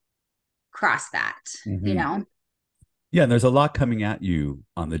cross that, Yeah, and there's a lot coming at you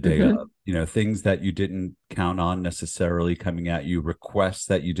on the day of, things that you didn't count on necessarily coming at you, requests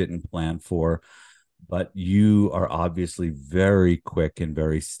that you didn't plan for, but you are obviously very quick and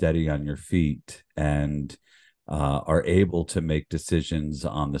very steady on your feet and are able to make decisions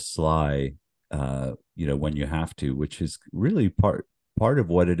on the sly, when you have to, which is really part of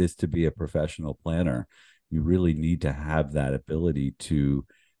what it is to be a professional planner. You really need to have that ability to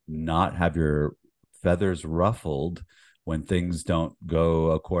not have your feathers ruffled when things don't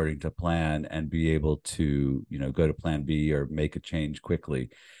go according to plan and be able to, go to plan B or make a change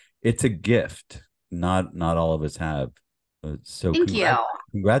quickly. It's a gift. Not all of us have. So thank you.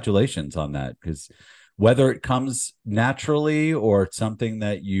 Congratulations on that, because whether it comes naturally or it's something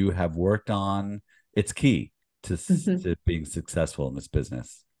that you have worked on, it's key to being successful in this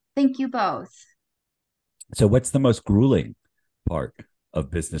business. Thank you both. So what's the most grueling part of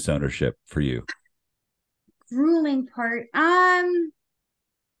business ownership for you? Grueling part? I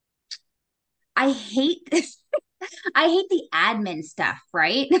hate I hate the admin stuff,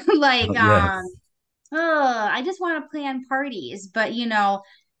 right? Like, yes. I just want to plan parties, but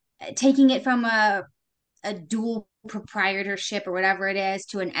taking it from a dual proprietorship or whatever it is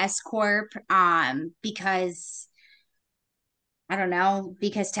to an S corp, because I don't know,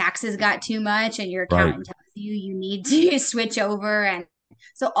 because taxes got too much and your Right. accountant tells you need to switch over. And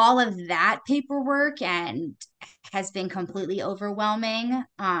so all of that paperwork and has been completely overwhelming.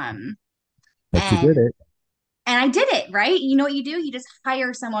 But you did And it. and I did it, right? You know what you do? You just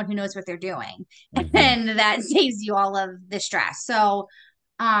hire someone who knows what they're doing. Mhm. And that saves you all of the stress. So,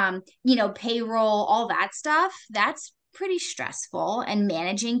 payroll, all that stuff, that's pretty stressful. And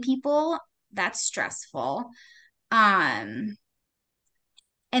managing people, that's stressful. Um,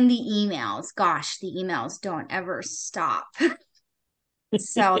 and the emails, gosh, the emails don't ever stop.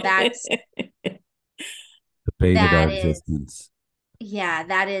 So Debated our that is, existence. yeah,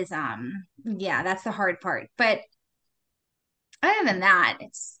 that is, yeah, that's the hard part. But other than that,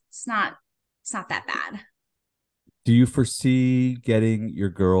 it's not that bad. Do you foresee getting your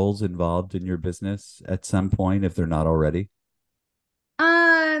girls involved in your business at some point if they're not already?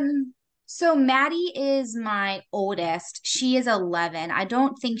 Um, so Maddie is my oldest. She is 11. I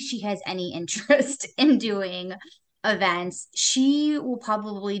don't think she has any interest in doing events. She will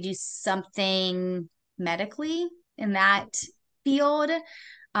probably do something medically in that field.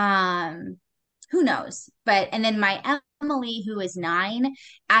 Um, who knows? But and then my Emily, who is 9,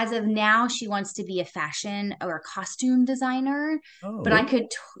 as of now, she wants to be a fashion or a costume designer. But I Oh, could,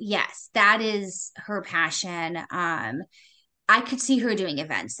 yes, that is her passion. I could see her doing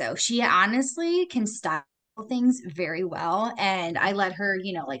events though. She honestly can style things very well. And I let her,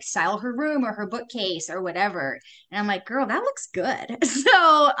 like style her room or her bookcase or whatever. And I'm like, girl, that looks good.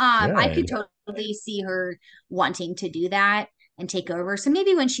 So I could good. totally see her wanting to do that and take over. So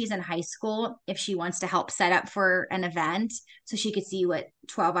maybe when she's in high school, if she wants to help set up for an event, so she could see what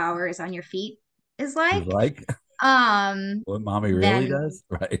 12 hours on your feet is Is like, like um, what mommy really then does?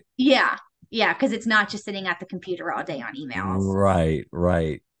 Right. yeah, yeah, because it's not just sitting at the computer all day on emails. Right,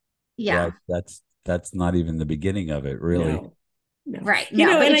 right. Yeah. That's not even the beginning of it, really. No, no. Right.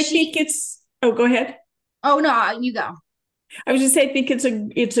 No, but And if I think she, it's, oh, go ahead. oh no, you go. I was just saying, I think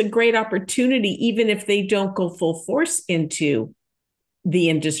it's a great opportunity, even if they don't go full force into the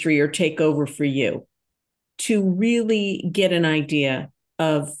industry or take over for you, to really get an idea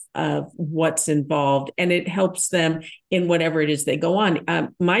of what's involved, and it helps them in whatever it is they go on.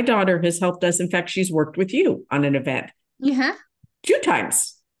 My daughter has helped us. In fact, she's worked with you on an event Yeah. 2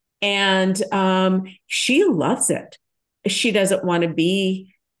 times, and she loves it. She doesn't want to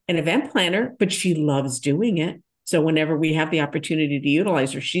be an event planner, but she loves doing it. So whenever we have the opportunity to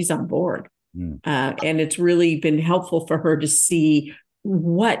utilize her, she's on board. Mm. And it's really been helpful for her to see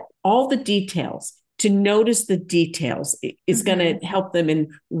what all the details, to notice the details is going Mm-hmm. to help them in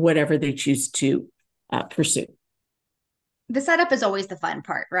whatever they choose to pursue. The setup is always the fun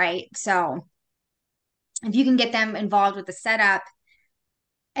part, right? So if you can get them involved with the setup,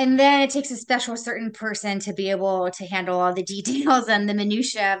 and then it takes a special certain person to be able to handle all the details and the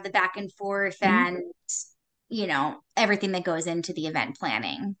minutia of the back and forth and everything that goes into the event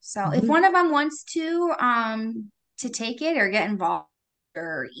planning. So if Mm-hmm. one of them wants to take it or get involved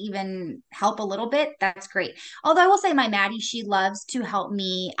or even help a little bit, that's great. Although I will say my Maddie, she loves to help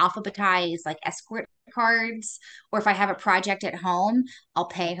me alphabetize like escort cards, or if I have a project at home, I'll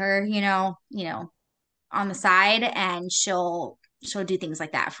pay her, on the side, and she'll do things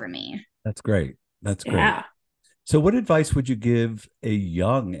like that for me. That's great. That's great. Yeah. So, what advice would you give a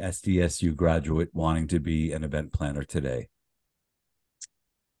young SDSU graduate wanting to be an event planner today?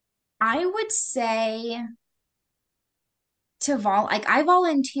 I would say I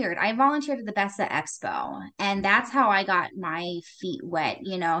volunteered at the Besta Expo, and that's how I got my feet wet.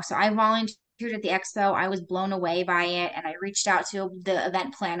 So I volunteered at the expo. I was blown away by it, and I reached out to the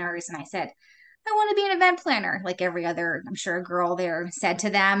event planners and I said, I want to be an event planner, like every other, I'm sure, girl there said to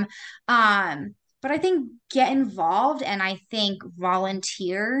them. But I think get involved, and I think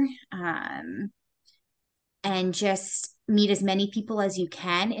volunteer, and just meet as many people as you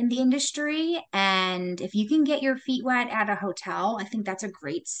can in the industry. And if you can get your feet wet at a hotel, I think that's a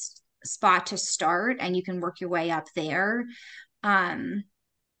great spot to start, and you can work your way up there. Um,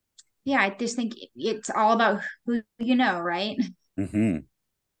 yeah, I just think it's all about who you know, right? Hmm.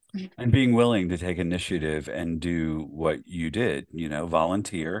 And being willing to take initiative and do what you did,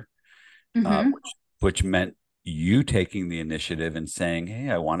 volunteer, Mm-hmm. which meant you taking the initiative and saying, "Hey,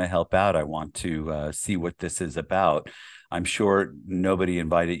 I want to help out. I want to see what this is about." I'm sure nobody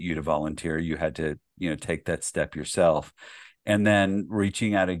invited you to volunteer. You had to, take that step yourself. And then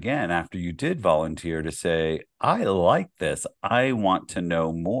reaching out again after you did volunteer to say, "I like this. I want to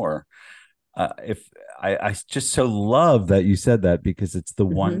know more." If I just so love that you said that, because it's the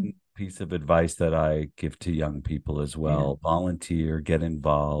one Mhm. piece of advice that I give to young people as well. Volunteer, get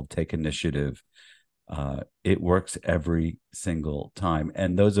involved, take initiative. It works every single time.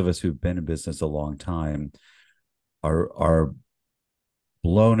 And those of us who've been in business a long time are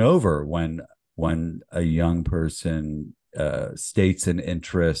blown over when a young person states an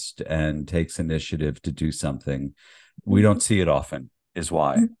interest and takes initiative to do something. We don't see it often, is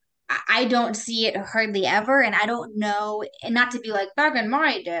why. I don't see it hardly ever, and I don't know, and not to be like back in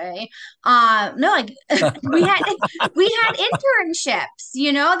my day, no, like we had we had internships,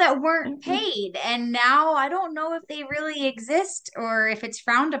 that weren't paid, and now I don't know if they really exist or if it's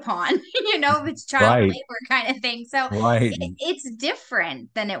frowned upon, if it's child Right, labor kind of thing. So right. it's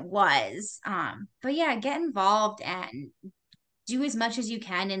different than it was. But yeah, get involved and do as much as you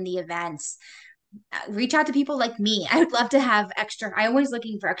can in the events. Reach out to people like me. I would love to have extra. I always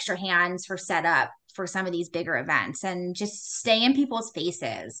looking for extra hands for setup for some of these bigger events, and just stay in people's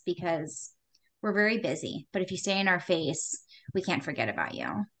faces because we're very busy. But if you stay in our face, we can't forget about you.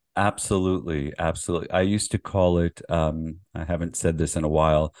 Absolutely, absolutely. I used to call it, I haven't said this in a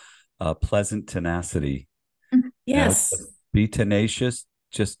while, pleasant tenacity. Yes. Just be tenacious.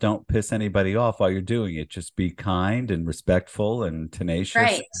 Just don't piss anybody off while you're doing it. Just be kind and respectful and tenacious,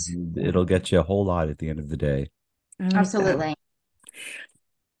 Right. and it'll get you a whole lot at the end of the day. I like that. Absolutely.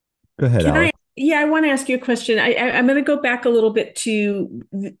 Go ahead, Can I? Alex. Yeah, I want to ask you a question. I'm going to go back a little bit to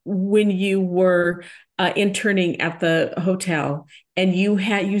when you were interning at the hotel, and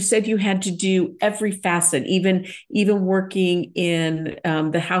you said you had to do every facet, even working in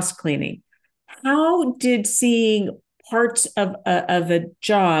the house cleaning. How did seeing parts of a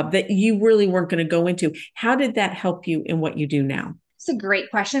job that you really weren't going to go into, how did that help you in what you do now? It's a great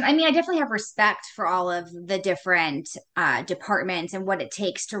question. I mean, I definitely have respect for all of the different departments and what it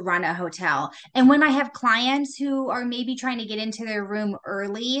takes to run a hotel. And when I have clients who are maybe trying to get into their room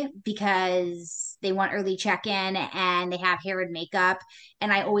early because they want early check in and they have hair and makeup,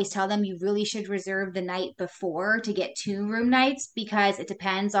 and I always tell them you really should reserve the night before to get 2 room nights because it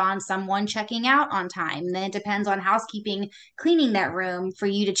depends on someone checking out on time. And then it depends on housekeeping cleaning that room for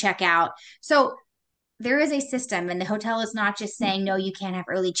you to check out. So there is a system, and the hotel is not just saying no, you can't have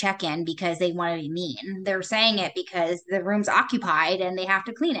early check-in because they want to be mean. They're saying it because the room's occupied and they have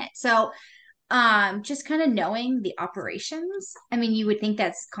to clean it. So just kind of knowing the operations. I mean, you would think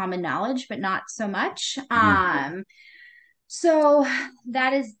that's common knowledge, but not so much. So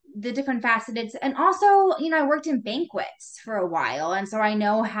that is the different facets. And also, I worked in banquets for a while, and so I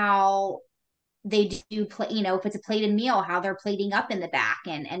know how they do play, if it's a plated meal, how they're plating up in the back,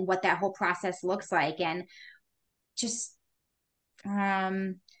 and what that whole process looks like. And just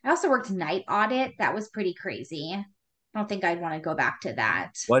I also worked night audit. That was pretty crazy. I don't think I'd want to go back to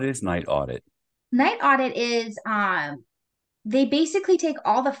that. What is night audit? Night audit is they basically take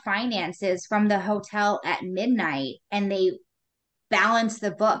all the finances from the hotel at midnight and they balance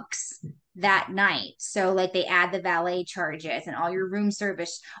the books that night. So like they add the valet charges and all your room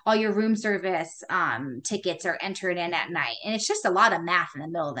service tickets are entered in at night. And it's just a lot of math in the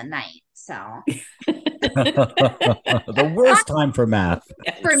middle of the night. So The worst time for math.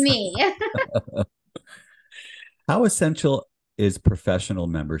 for me. How essential is professional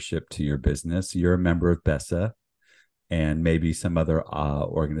membership to your business? You're a member of BESA and maybe some other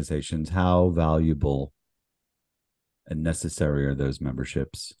organizations. How valuable and necessary are those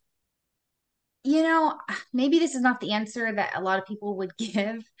memberships? Maybe this is not the answer that a lot of people would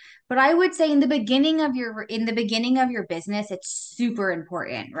give, but I would say in the beginning of your business, it's super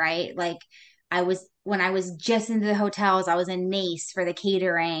important, right? Like when I was just into the hotels, I was in NACE for the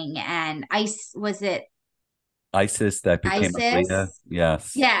catering, and ICE was it ISIS that became Atleta. ISIS?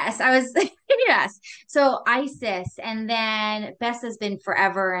 Yes. Yes, I was yes. So ISIS, and then Bessa's been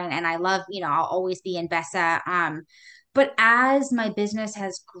forever, and I love, I'll always be in Bessa. But as my business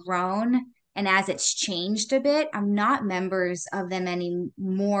has grown and as it's changed a bit, I'm not members of them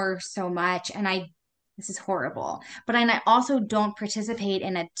anymore so much. And this is horrible, but I also don't participate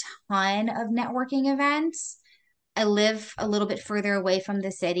in a ton of networking events. I live a little bit further away from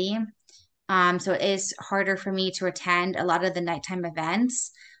the city. So it is harder for me to attend a lot of the nighttime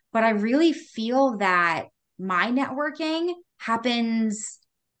events. But I really feel that my networking happens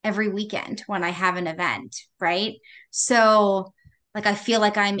every weekend when I have an event, right? So, like, I feel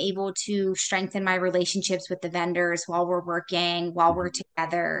like I'm able to strengthen my relationships with the vendors while we're working, while we're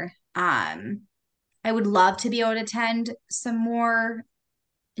together. I would love to be able to attend some more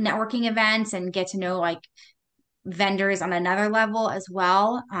networking events and get to know like vendors on another level as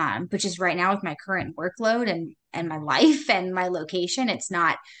well, which is right now with my current workload and my life and my location, it's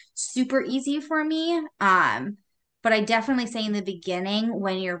not super easy for me. But I definitely say in the beginning,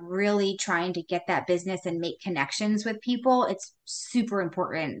 when you're really trying to get that business and make connections with people, it's super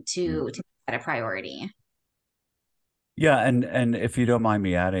important to make that a priority. Yeah, and if you don't mind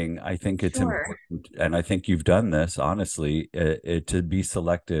me adding, I think it's Sure. important, and I think you've done this honestly, to be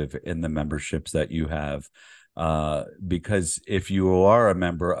selective in the memberships that you have, because if you are a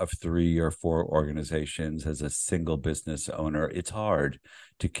member of 3 or 4 organizations as a single business owner, it's hard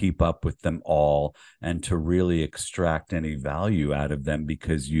to keep up with them all and to really extract any value out of them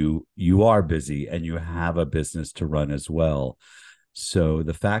because you are busy and you have a business to run as well. So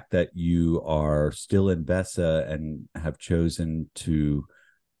the fact that you are still in BESA and have chosen to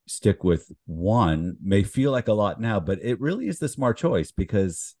stick with one may feel like a lot now, but it really is the smart choice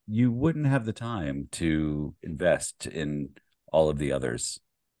because you wouldn't have the time to invest in all of the others.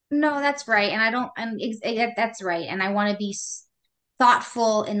 No, that's right. And I don't, that's right. And I want to be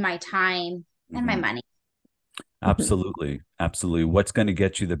thoughtful in my time and my Mhm. money. Absolutely. Absolutely. What's going to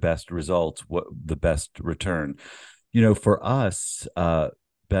get you the best results? What the best return? For us,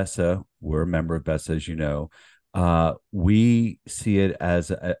 BESA, we're a member of BESA, as you know. We see it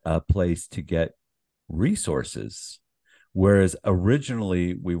as a place to get resources. Whereas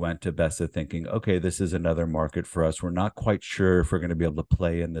originally we went to BESA thinking, okay, this is another market for us. We're not quite sure if we're going to be able to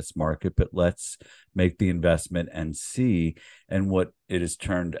play in this market, but let's make the investment and see. And what it has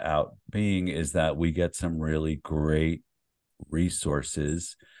turned out being is that we get some really great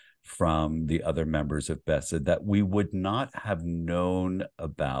resources from the other members of BESA that we would not have known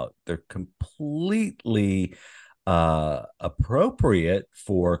about. They're completely appropriate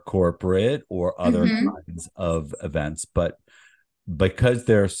for corporate or other Mm-hmm. kinds of events, but because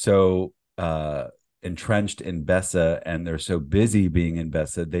they're so entrenched in BESA and they're so busy being in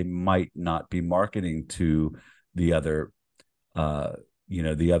BESA, they might not be marketing to the other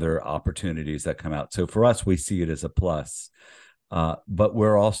the other opportunities that come out. So for us, we see it as a plus. But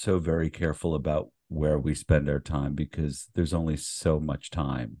we're also very careful about where we spend our time because there's only so much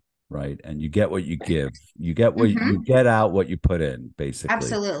time, right? And you get what you give. You get what Mm-hmm. you get out what you put in, basically.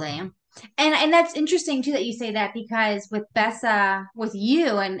 Absolutely. And that's interesting too that you say that because with Bessa, with you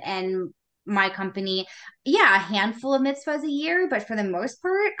and my company, yeah, a handful of mitzvahs a year, but for the most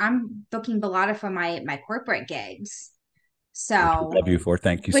part, I'm booking Balada for my corporate gigs. Which we So, love you for.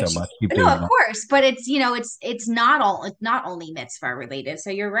 Thank you so which much. Keep no, doing of that. course, but it's not only mitzvah related. So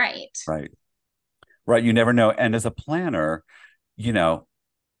you're right. Right. Right. You never know. And as a planner, you know,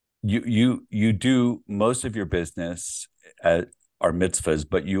 you do most of your business at are mitzvahs,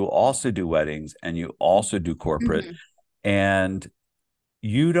 but you also do weddings and you also do corporate. Mm-hmm. And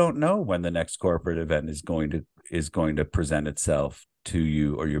you don't know when the next corporate event is going to present itself to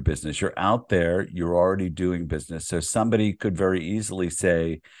you or your business. You're out there, you're already doing business. So somebody could very easily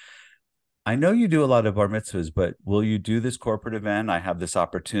say, I know you do a lot of bar mitzvahs, but will you do this corporate event? I have this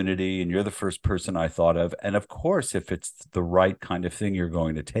opportunity, and you're the first person I thought of. And of course, if it's the right kind of thing, you're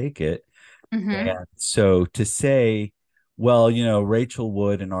going to take it. Mm-hmm. And so to say, well, Rachel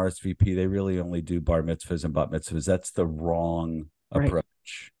Wood and RSVP, they really only do bar mitzvahs and bat mitzvahs. That's the wrong Right.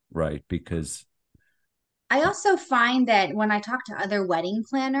 approach, right? Because I also find that when I talk to other wedding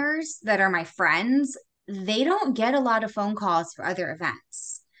planners that are my friends, they don't get a lot of phone calls for other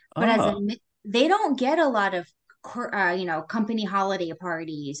events. But ah, they don't get a lot of company holiday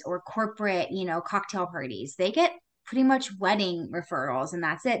parties or corporate, cocktail parties. They get pretty much wedding referrals and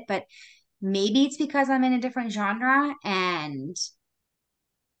that's it. But maybe it's because I'm in a different genre and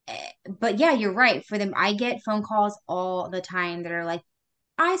but yeah, you're right. For them, I get phone calls all the time that are like,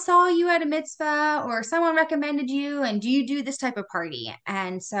 I saw you at a mitzvah or someone recommended you and do you do this type of party?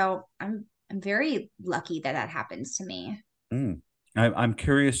 And so I'm very lucky that that happens to me. mm. I'm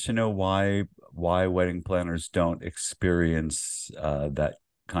curious to know why wedding planners don't experience that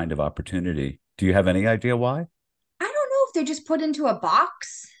kind of opportunity. Do you have any idea why? I don't know if they're just put into a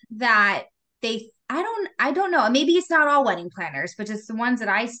box that I don't know. Maybe it's not all wedding planners, but just the ones that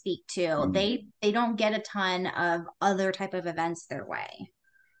I speak to, Mm. they don't get a ton of other type of events their way.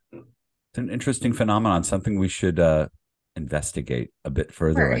 It's an interesting phenomenon, something we should investigate a bit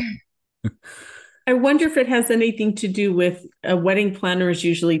further. Sure. I wonder if it has anything to do with a wedding planner is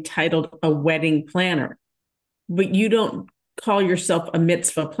usually titled a wedding planner, but you don't call yourself a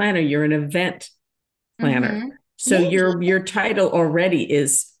mitzvah planner. You're an event planner. Mm-hmm. So Maybe. your title already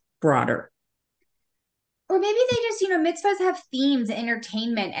is broader. Or maybe they just, mitzvahs have themes,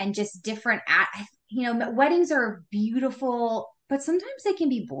 entertainment, and just different, weddings are beautiful but sometimes they can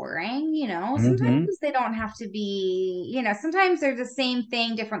be boring, Mm-hmm. sometimes they don't have to be, sometimes they're the same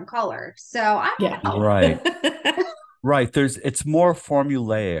thing, different color. So I Yeah. don't know. Right. Right. It's more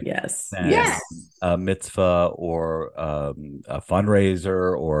formulaic Yes. than Yes. Yes. a mitzvah or a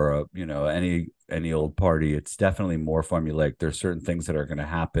fundraiser or any old party. It's definitely more formulaic. There's certain things that are going to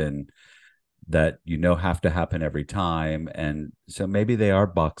happen that have to happen every time, and so maybe they are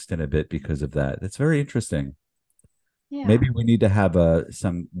boxed in a bit because of that. That's very interesting. Yeah. Maybe we need to have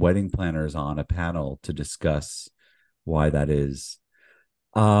some wedding planners on a panel to discuss why that is.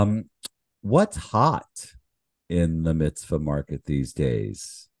 Um, what's hot in the mitzvah market these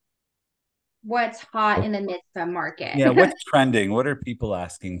days? What's hot in the mitzvah market? Yeah, what's trending? What are people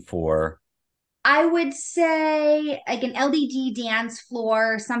asking for? I would say like an LED dance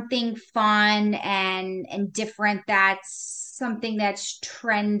floor, something fun and different. That's something that's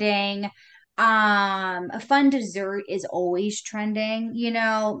trending. A fun dessert is always trending,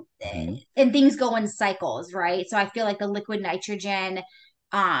 Mhm. and things go in cycles, right? So I feel like the liquid nitrogen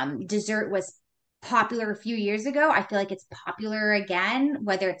dessert was popular a few years ago. I feel like it's popular again,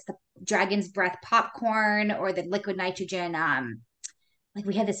 whether it's the dragon's breath popcorn or the liquid nitrogen like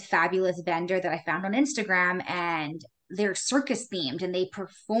we had this fabulous vendor that I found on Instagram, and they're circus themed and they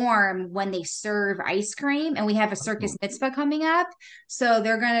perform when they serve ice cream. And we have a circus Oh, mitzvah coming up. So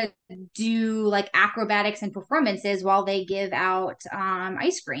they're going to do like acrobatics and performances while they give out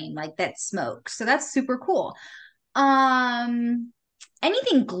ice cream like that smokes. So that's super cool. Um,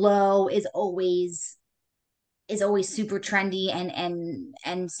 Anything glow is always super trendy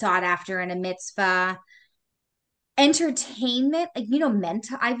and sought after in a mitzvah. Entertainment, like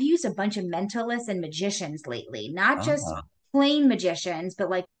mental, I've used a bunch of mentalists and magicians lately, not just ah, plain magicians, but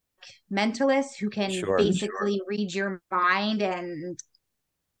like mentalists who can sure. basically read your mind and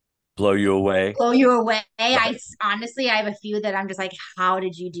Blow you away. blow you away. Right. Honestly, I have a few that I'm just like, how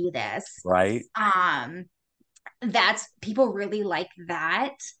did you do this? Right. um that's people really like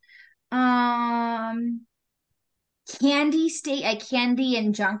that. um candy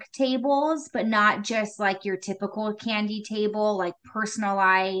and junk tables, but not just like your typical candy table, like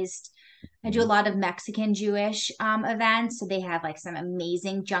personalized. I do a Mhm. lot of Mexican Jewish events, so they have like some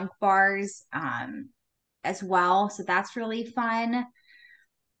amazing junk bars as well. So that's really fun.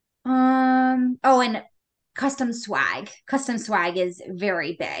 Oh, and custom swag. Custom swag is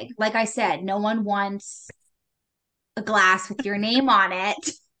very big. Like I said, no one wants a glass with your name on it,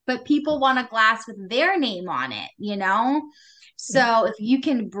 but people want a glass with their name on it. So if you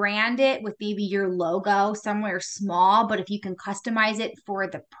can brand it with maybe your logo somewhere small, but if you can customize it for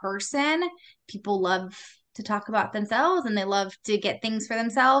the person, people love to talk about themselves and they love to get things for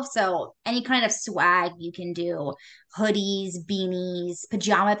themselves. So any kind of swag you can do, hoodies, beanies,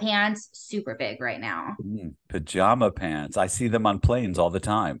 pajama pants, super big right now. Pajama pants. I see them on planes all the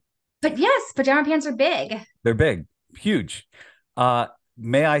time. But yes, pajama pants are big. They're big, huge. Uh,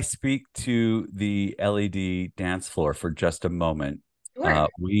 may I speak to the LED dance floor for just a moment? Sure.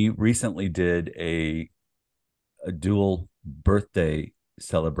 We recently did a dual birthday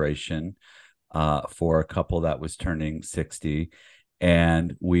celebration for a couple that was turning 60.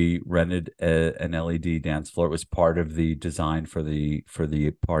 And we rented an LED dance floor. It was part of the design for the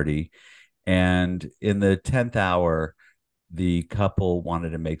party. And in the 10th hour, the couple wanted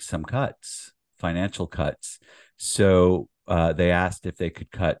to make some cuts, financial cuts. So they asked if they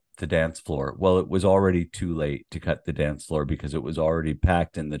could cut the dance floor. Well, it was already too late to cut the dance floor because it was already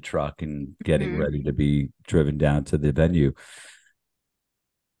packed in the truck and getting Mhm. ready to be driven down to the venue.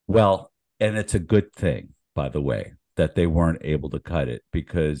 Well, and it's a good thing, by the way, that they weren't able to cut it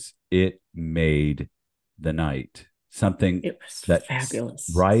because it made the night something It was that,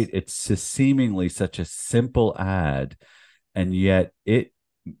 fabulous. right? It's seemingly such a simple ad, and yet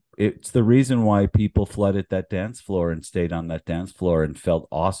it's the reason why people flooded that dance floor and stayed on that dance floor and felt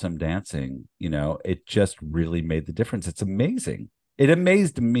awesome dancing. It just really made the difference. It's amazing. It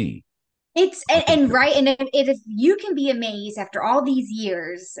amazed me. It's and right, and if you can be amazed after all these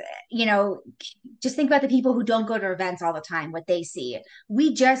years, just think about the people who don't go to events all the time, what they see.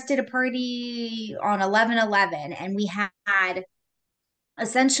 We just did a party on 11/11, and we had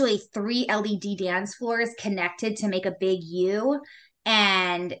essentially three LED dance floors connected to make a big U,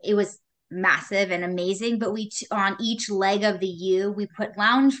 and it was massive and amazing. But on each leg of the U, we put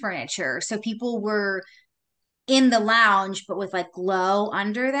lounge furniture, so people were in the lounge but with like glow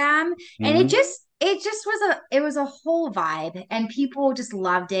under them, and it Mhm. just was a whole vibe, and people just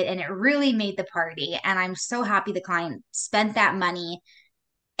loved it, and it really made the party, and I'm so happy the client spent that money,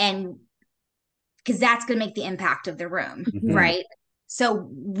 and because that's going to make the impact of the room, Mhm. right? So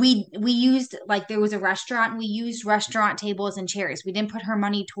we used, like, there was a restaurant, and we used restaurant tables and chairs. We didn't put her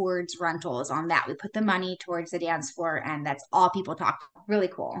money towards rentals on that. We put the money towards the dance floor, and that's all people talked about. Really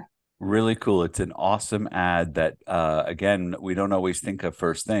cool. Really cool. It's an awesome ad that, again, we don't always think of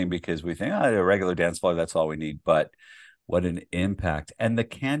first thing because we think, oh, a regular dance floor, that's all we need. But what an impact. And the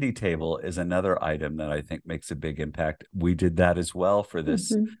candy table is another item that I think makes a big impact. We did that as well for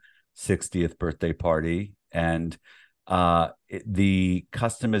this 60th birthday party. And the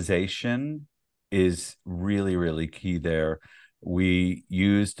customization is really, really key there. We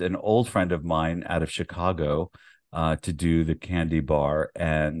used an old friend of mine out of Chicago to do the candy bar,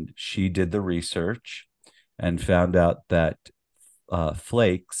 and she did the research and found out that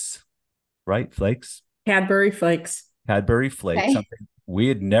flakes, right? Flakes? Cadbury flakes. Cadbury flakes, Okay. something we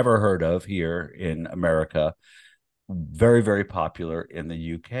had never heard of here in America. Very, very popular in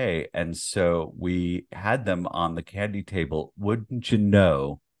the UK. And so we had them on the candy table. Wouldn't you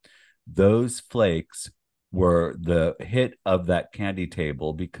know, those flakes were the hit of that candy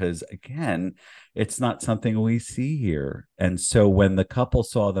table because, again, it's not something we see here. And so when the couple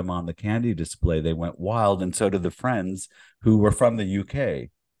saw them on the candy display, they went wild, and so did the friends who were from the UK.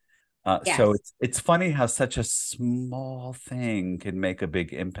 Yes. So it's funny how such a small thing can make a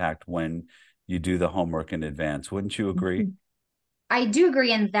big impact when you do the homework in advance. Wouldn't you agree? I do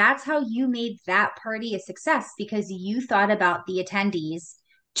agree. And that's how you made that party a success, because you thought about the attendees,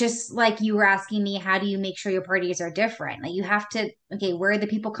 just like you were asking me, how do you make sure your parties are different? Like, you have to, okay, where are the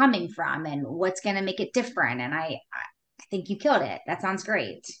people coming from and what's going to make it different? And I think you killed it. That sounds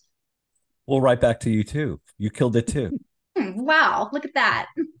great. Well, right back to you too. You killed it too. Wow. Look at that.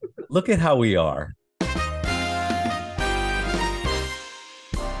 Look at how we are.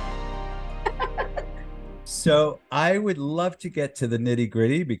 So I would love to get to the nitty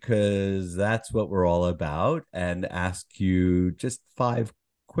gritty because that's what we're all about, and ask you just 5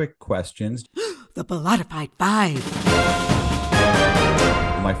 quick questions. The Belatified Five.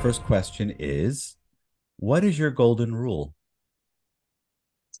 My first question is, what is your golden rule?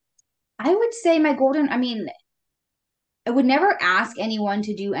 I would say I would never ask anyone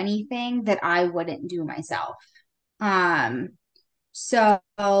to do anything that I wouldn't do myself. Um, so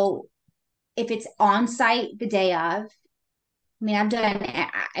if it's on site the day of,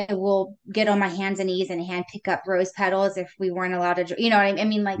 I will get on my hands and knees and hand pick up rose petals if we weren't allowed to, you know what I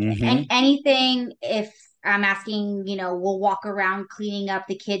mean? Like, anything, if I'm asking, we'll walk around cleaning up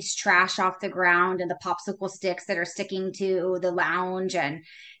the kids' trash off the ground and the popsicle sticks that are sticking to the lounge and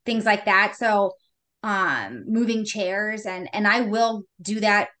things like that. So, moving chairs, and I will do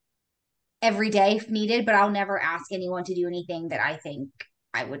that every day if needed, but I'll never ask anyone to do anything that I think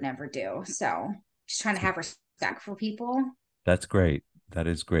I would never do. So just trying to have respect for people. That's great. That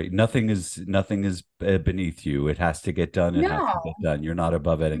is great. Nothing is beneath you. It has to get done. It has to get done. You're not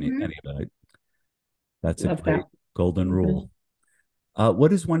above any of it. That's Love a great that. golden rule.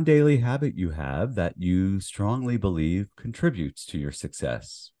 What is one daily habit you have that you strongly believe contributes to your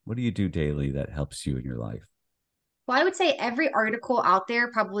success? What do you do daily that helps you in your life? Well, I would say every article out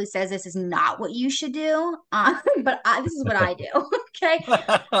there probably says this is not what you should do, this is what I do. Okay.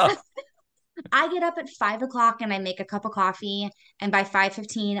 I get up at 5 o'clock and I make a cup of coffee, and by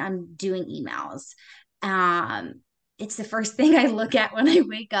 5:15, I'm doing emails. It's the first thing I look at when I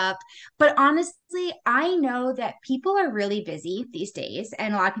wake up. But honestly, I know that people are really busy these days,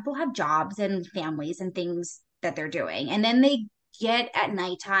 and a lot of people have jobs and families and things that they're doing. And then they get at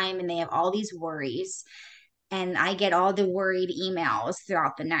nighttime and they have all these worries. And I get all the worried emails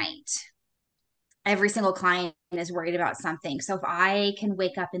throughout the night. Every single client is worried about something. So if I can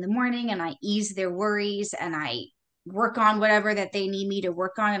wake up in the morning and I ease their worries and I work on whatever that they need me to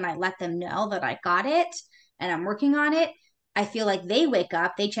work on, and I let them know that I got it and I'm working on it, I feel like they wake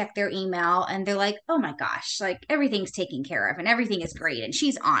up, they check their email, and they're like, oh my gosh, like, everything's taken care of and everything is great and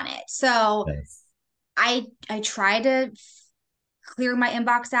she's on it. So Yes. I try to clear my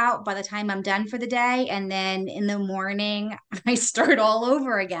inbox out by the time I'm done for the day. And then in the morning, I start all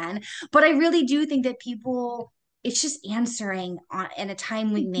over again. But I really do think that people, it's just answering in a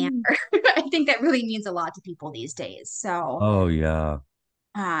timely manner. I think that really means a lot to people these days. So, Oh, yeah.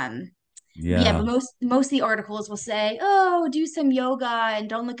 yeah, Yeah. but most of the articles will say, oh, do some yoga and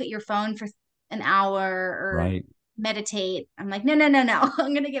don't look at your phone for an hour, or Right. meditate. I'm like, no, no, no, no.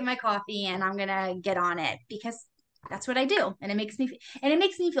 I'm gonna get my coffee and I'm gonna get on it, because that's what I do, and it makes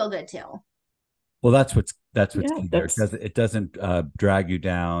me feel good too. Well, that's Yeah, key there. that's It doesn't drag you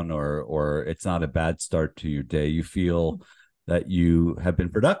down, or it's not a bad start to your day. You feel that you have been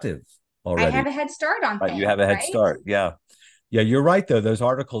productive I already. have a head start on Right, things, you have a head right? start. Yeah. Yeah, you're right though. Those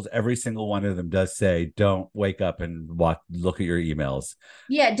articles, every single one of them does say, "Don't wake up and look at your emails."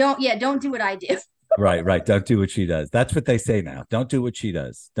 Don't do what I do. Right, right. Don't do what she does. That's what they say now. Don't do what she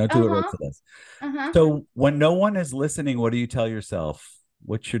does. Don't do what Uh-huh. Rachel does. Uh-huh. So when no one is listening, what do you tell yourself?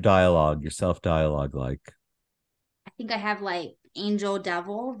 What's your dialogue, your self dialogue like? I think I have like angel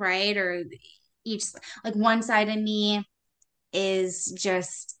devil, right? Or each, like one side of me is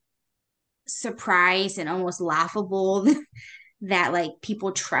just surprised and almost laughable that like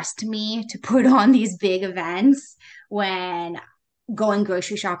people trust me to put on these big events when going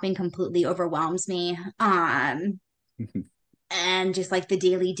grocery shopping completely overwhelms me. And just like the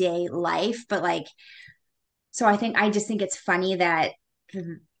daily day life. But like, so I just think it's funny that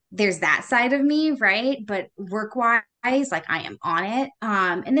there's that side of me, right? But work wise, like I am on it.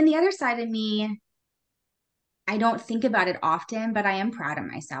 And then the other side of me, I don't think about it often, but I am proud of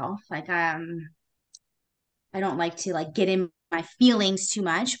myself. Like, I don't like to like get in my feelings too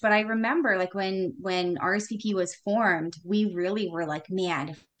much, but I remember like when RSVP was formed, we really were like, man,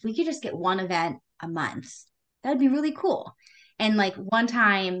 if we could just get one event a month, that'd be really cool. And like one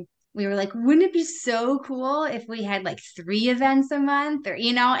time we were like, wouldn't it be so cool if we had like 3 events a month or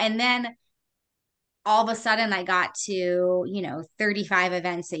and then all of a sudden I got to, 35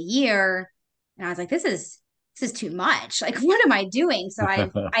 events a year and I was like, this is too much. Like, what am I doing? So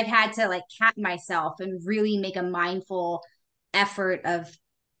I've had to like cap myself and really make a mindful effort of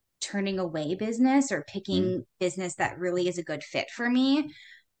turning away business or picking business that really is a good fit for me.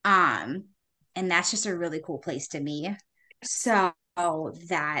 Um, and that's just a really cool place to be. So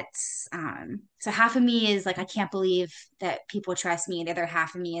that's so half of me is like, I can't believe that people trust me. And the other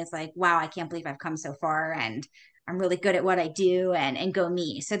half of me is like, wow, I can't believe I've come so far and I'm really good at what I do and go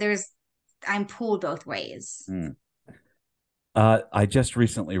me. So I'm pulled both ways. I just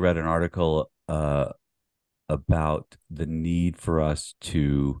recently read an article about the need for us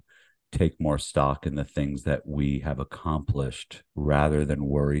to take more stock in the things that we have accomplished rather than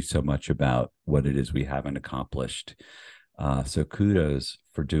worry so much about what it is we haven't accomplished. So kudos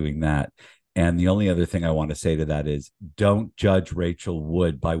for doing that. And the only other thing I want to say to that is don't judge Rachel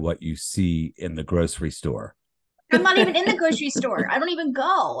Wood by what you see in the grocery store. I'm not even in the grocery store. I don't even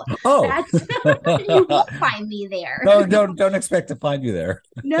go. Oh, You won't find me there. No, don't expect to find you there.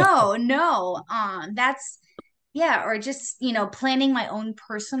 No. That's yeah, or just planning my own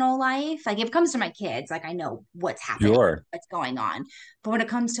personal life. Like if it comes to my kids, like I know what's happening, Sure. what's going on. But when it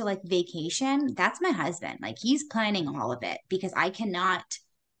comes to like vacation, that's my husband. Like he's planning all of it because I cannot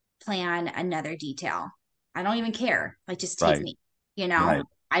plan another detail. I don't even care. Like just take Right. me. Right.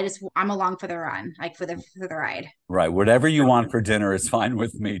 I'm along for the run, like for the ride. Right. Whatever you want for dinner is fine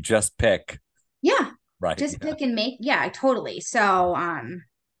with me. Just pick. Yeah. Right. Just Yeah. pick and make. Yeah, totally. So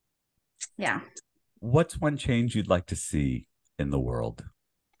yeah. What's one change you'd like to see in the world?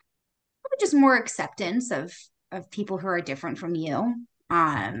 Just more acceptance of people who are different from you.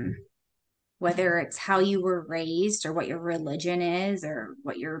 Whether it's how you were raised or what your religion is or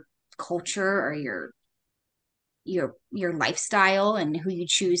what your culture or your lifestyle and who you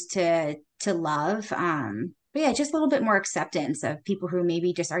choose to love. But yeah, just a little bit more acceptance of people who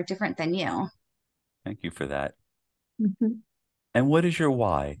maybe just are different than you. Thank you for that. Mm-hmm. And what is your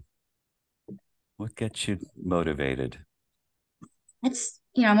why? What gets you motivated? It's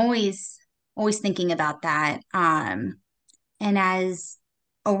I'm always thinking about that. And as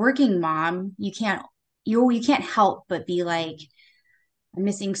a working mom, you can't help but be like, I'm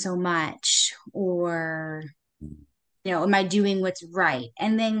missing so much, or am I doing what's right?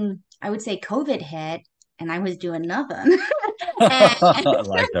 And then I would say COVID hit and I was doing nothing. Like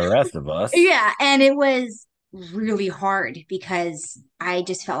the rest of us. Yeah, and it was really hard because I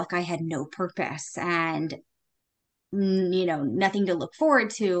just felt like I had no purpose and nothing to look forward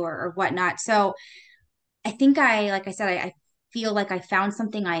to or whatnot. So I think like I said, I feel like I found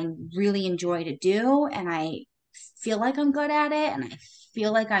something I really enjoy to do, and I feel like I'm good at it, and I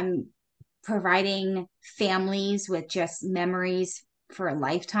feel like I'm providing families with just memories for a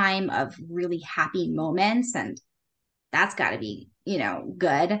lifetime of really happy moments, and that's got to be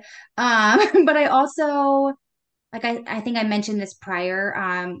good. But I also like I think I mentioned this prior.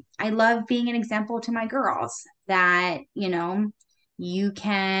 I love being an example to my girls that you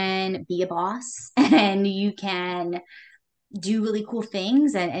can be a boss and you can do really cool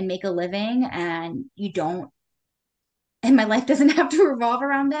things and make a living, and you don't and my life doesn't have to revolve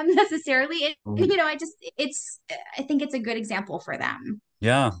around them necessarily. I think it's a good example for them.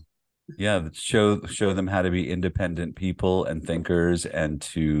 Yeah. Yeah. Show them how to be independent people and thinkers and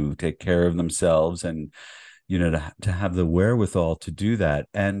to take care of themselves and, to have the wherewithal to do that.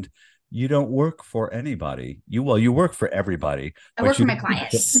 And you don't work for anybody. You work for everybody. I work for my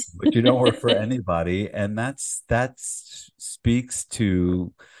clients. But you don't work for anybody. And that speaks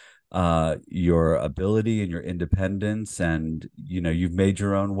to your ability and your independence, and you've made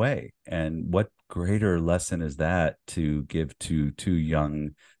your own way. And what greater lesson is that to give to two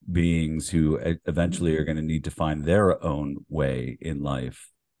young beings who eventually are going to need to find their own way in life?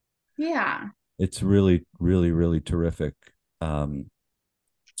 Yeah, it's really, really, really terrific.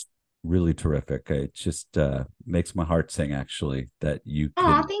 Really terrific. It just makes my heart sing, actually, that you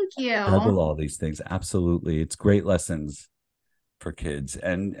can thank you. juggle all these things. Absolutely. It's great lessons for kids,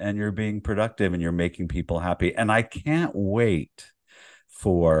 and you're being productive and you're making people happy. And I can't wait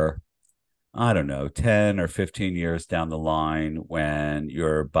for, I don't know, 10 or 15 years down the line when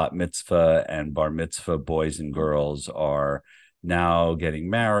your bat mitzvah and bar mitzvah boys and girls are now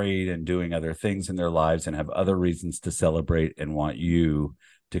getting married and doing other things in their lives and have other reasons to celebrate and want you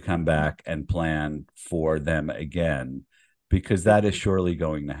to come back and plan for them again, because that is surely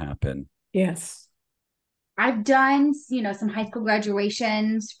going to happen. Yes. I've done, some high school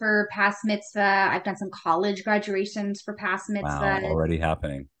graduations for past mitzvah. I've done some college graduations for past mitzvah. Wow, already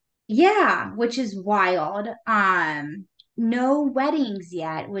happening. Yeah, which is wild. No weddings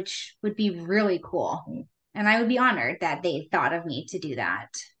yet, which would be really cool. And I would be honored that they thought of me to do that.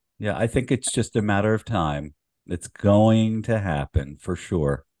 Yeah, I think it's just a matter of time. It's going to happen for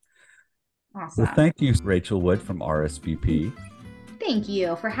sure. Awesome. Well, thank you, Rachel Wood from RSVP. Thank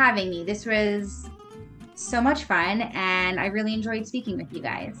you for having me. This was so much fun, and I really enjoyed speaking with you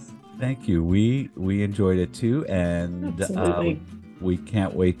guys. Thank you. We enjoyed it too, and we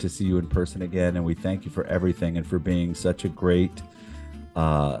can't wait to see you in person again. And we thank you for everything and for being such a great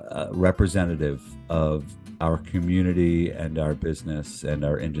representative of our community and our business and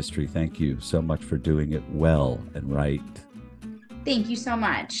our industry. Thank you so much for doing it well and right. Thank you so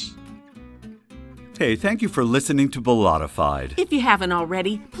much. Hey, thank you for listening to Ballotified. If you haven't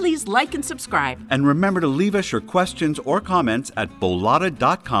already, please like and subscribe. And remember to leave us your questions or comments at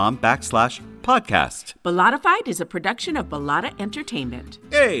bollotta.com/podcast. Ballotified is a production of Ballotta Entertainment.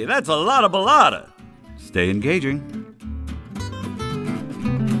 Hey, that's a lot of ballotta. Stay engaging.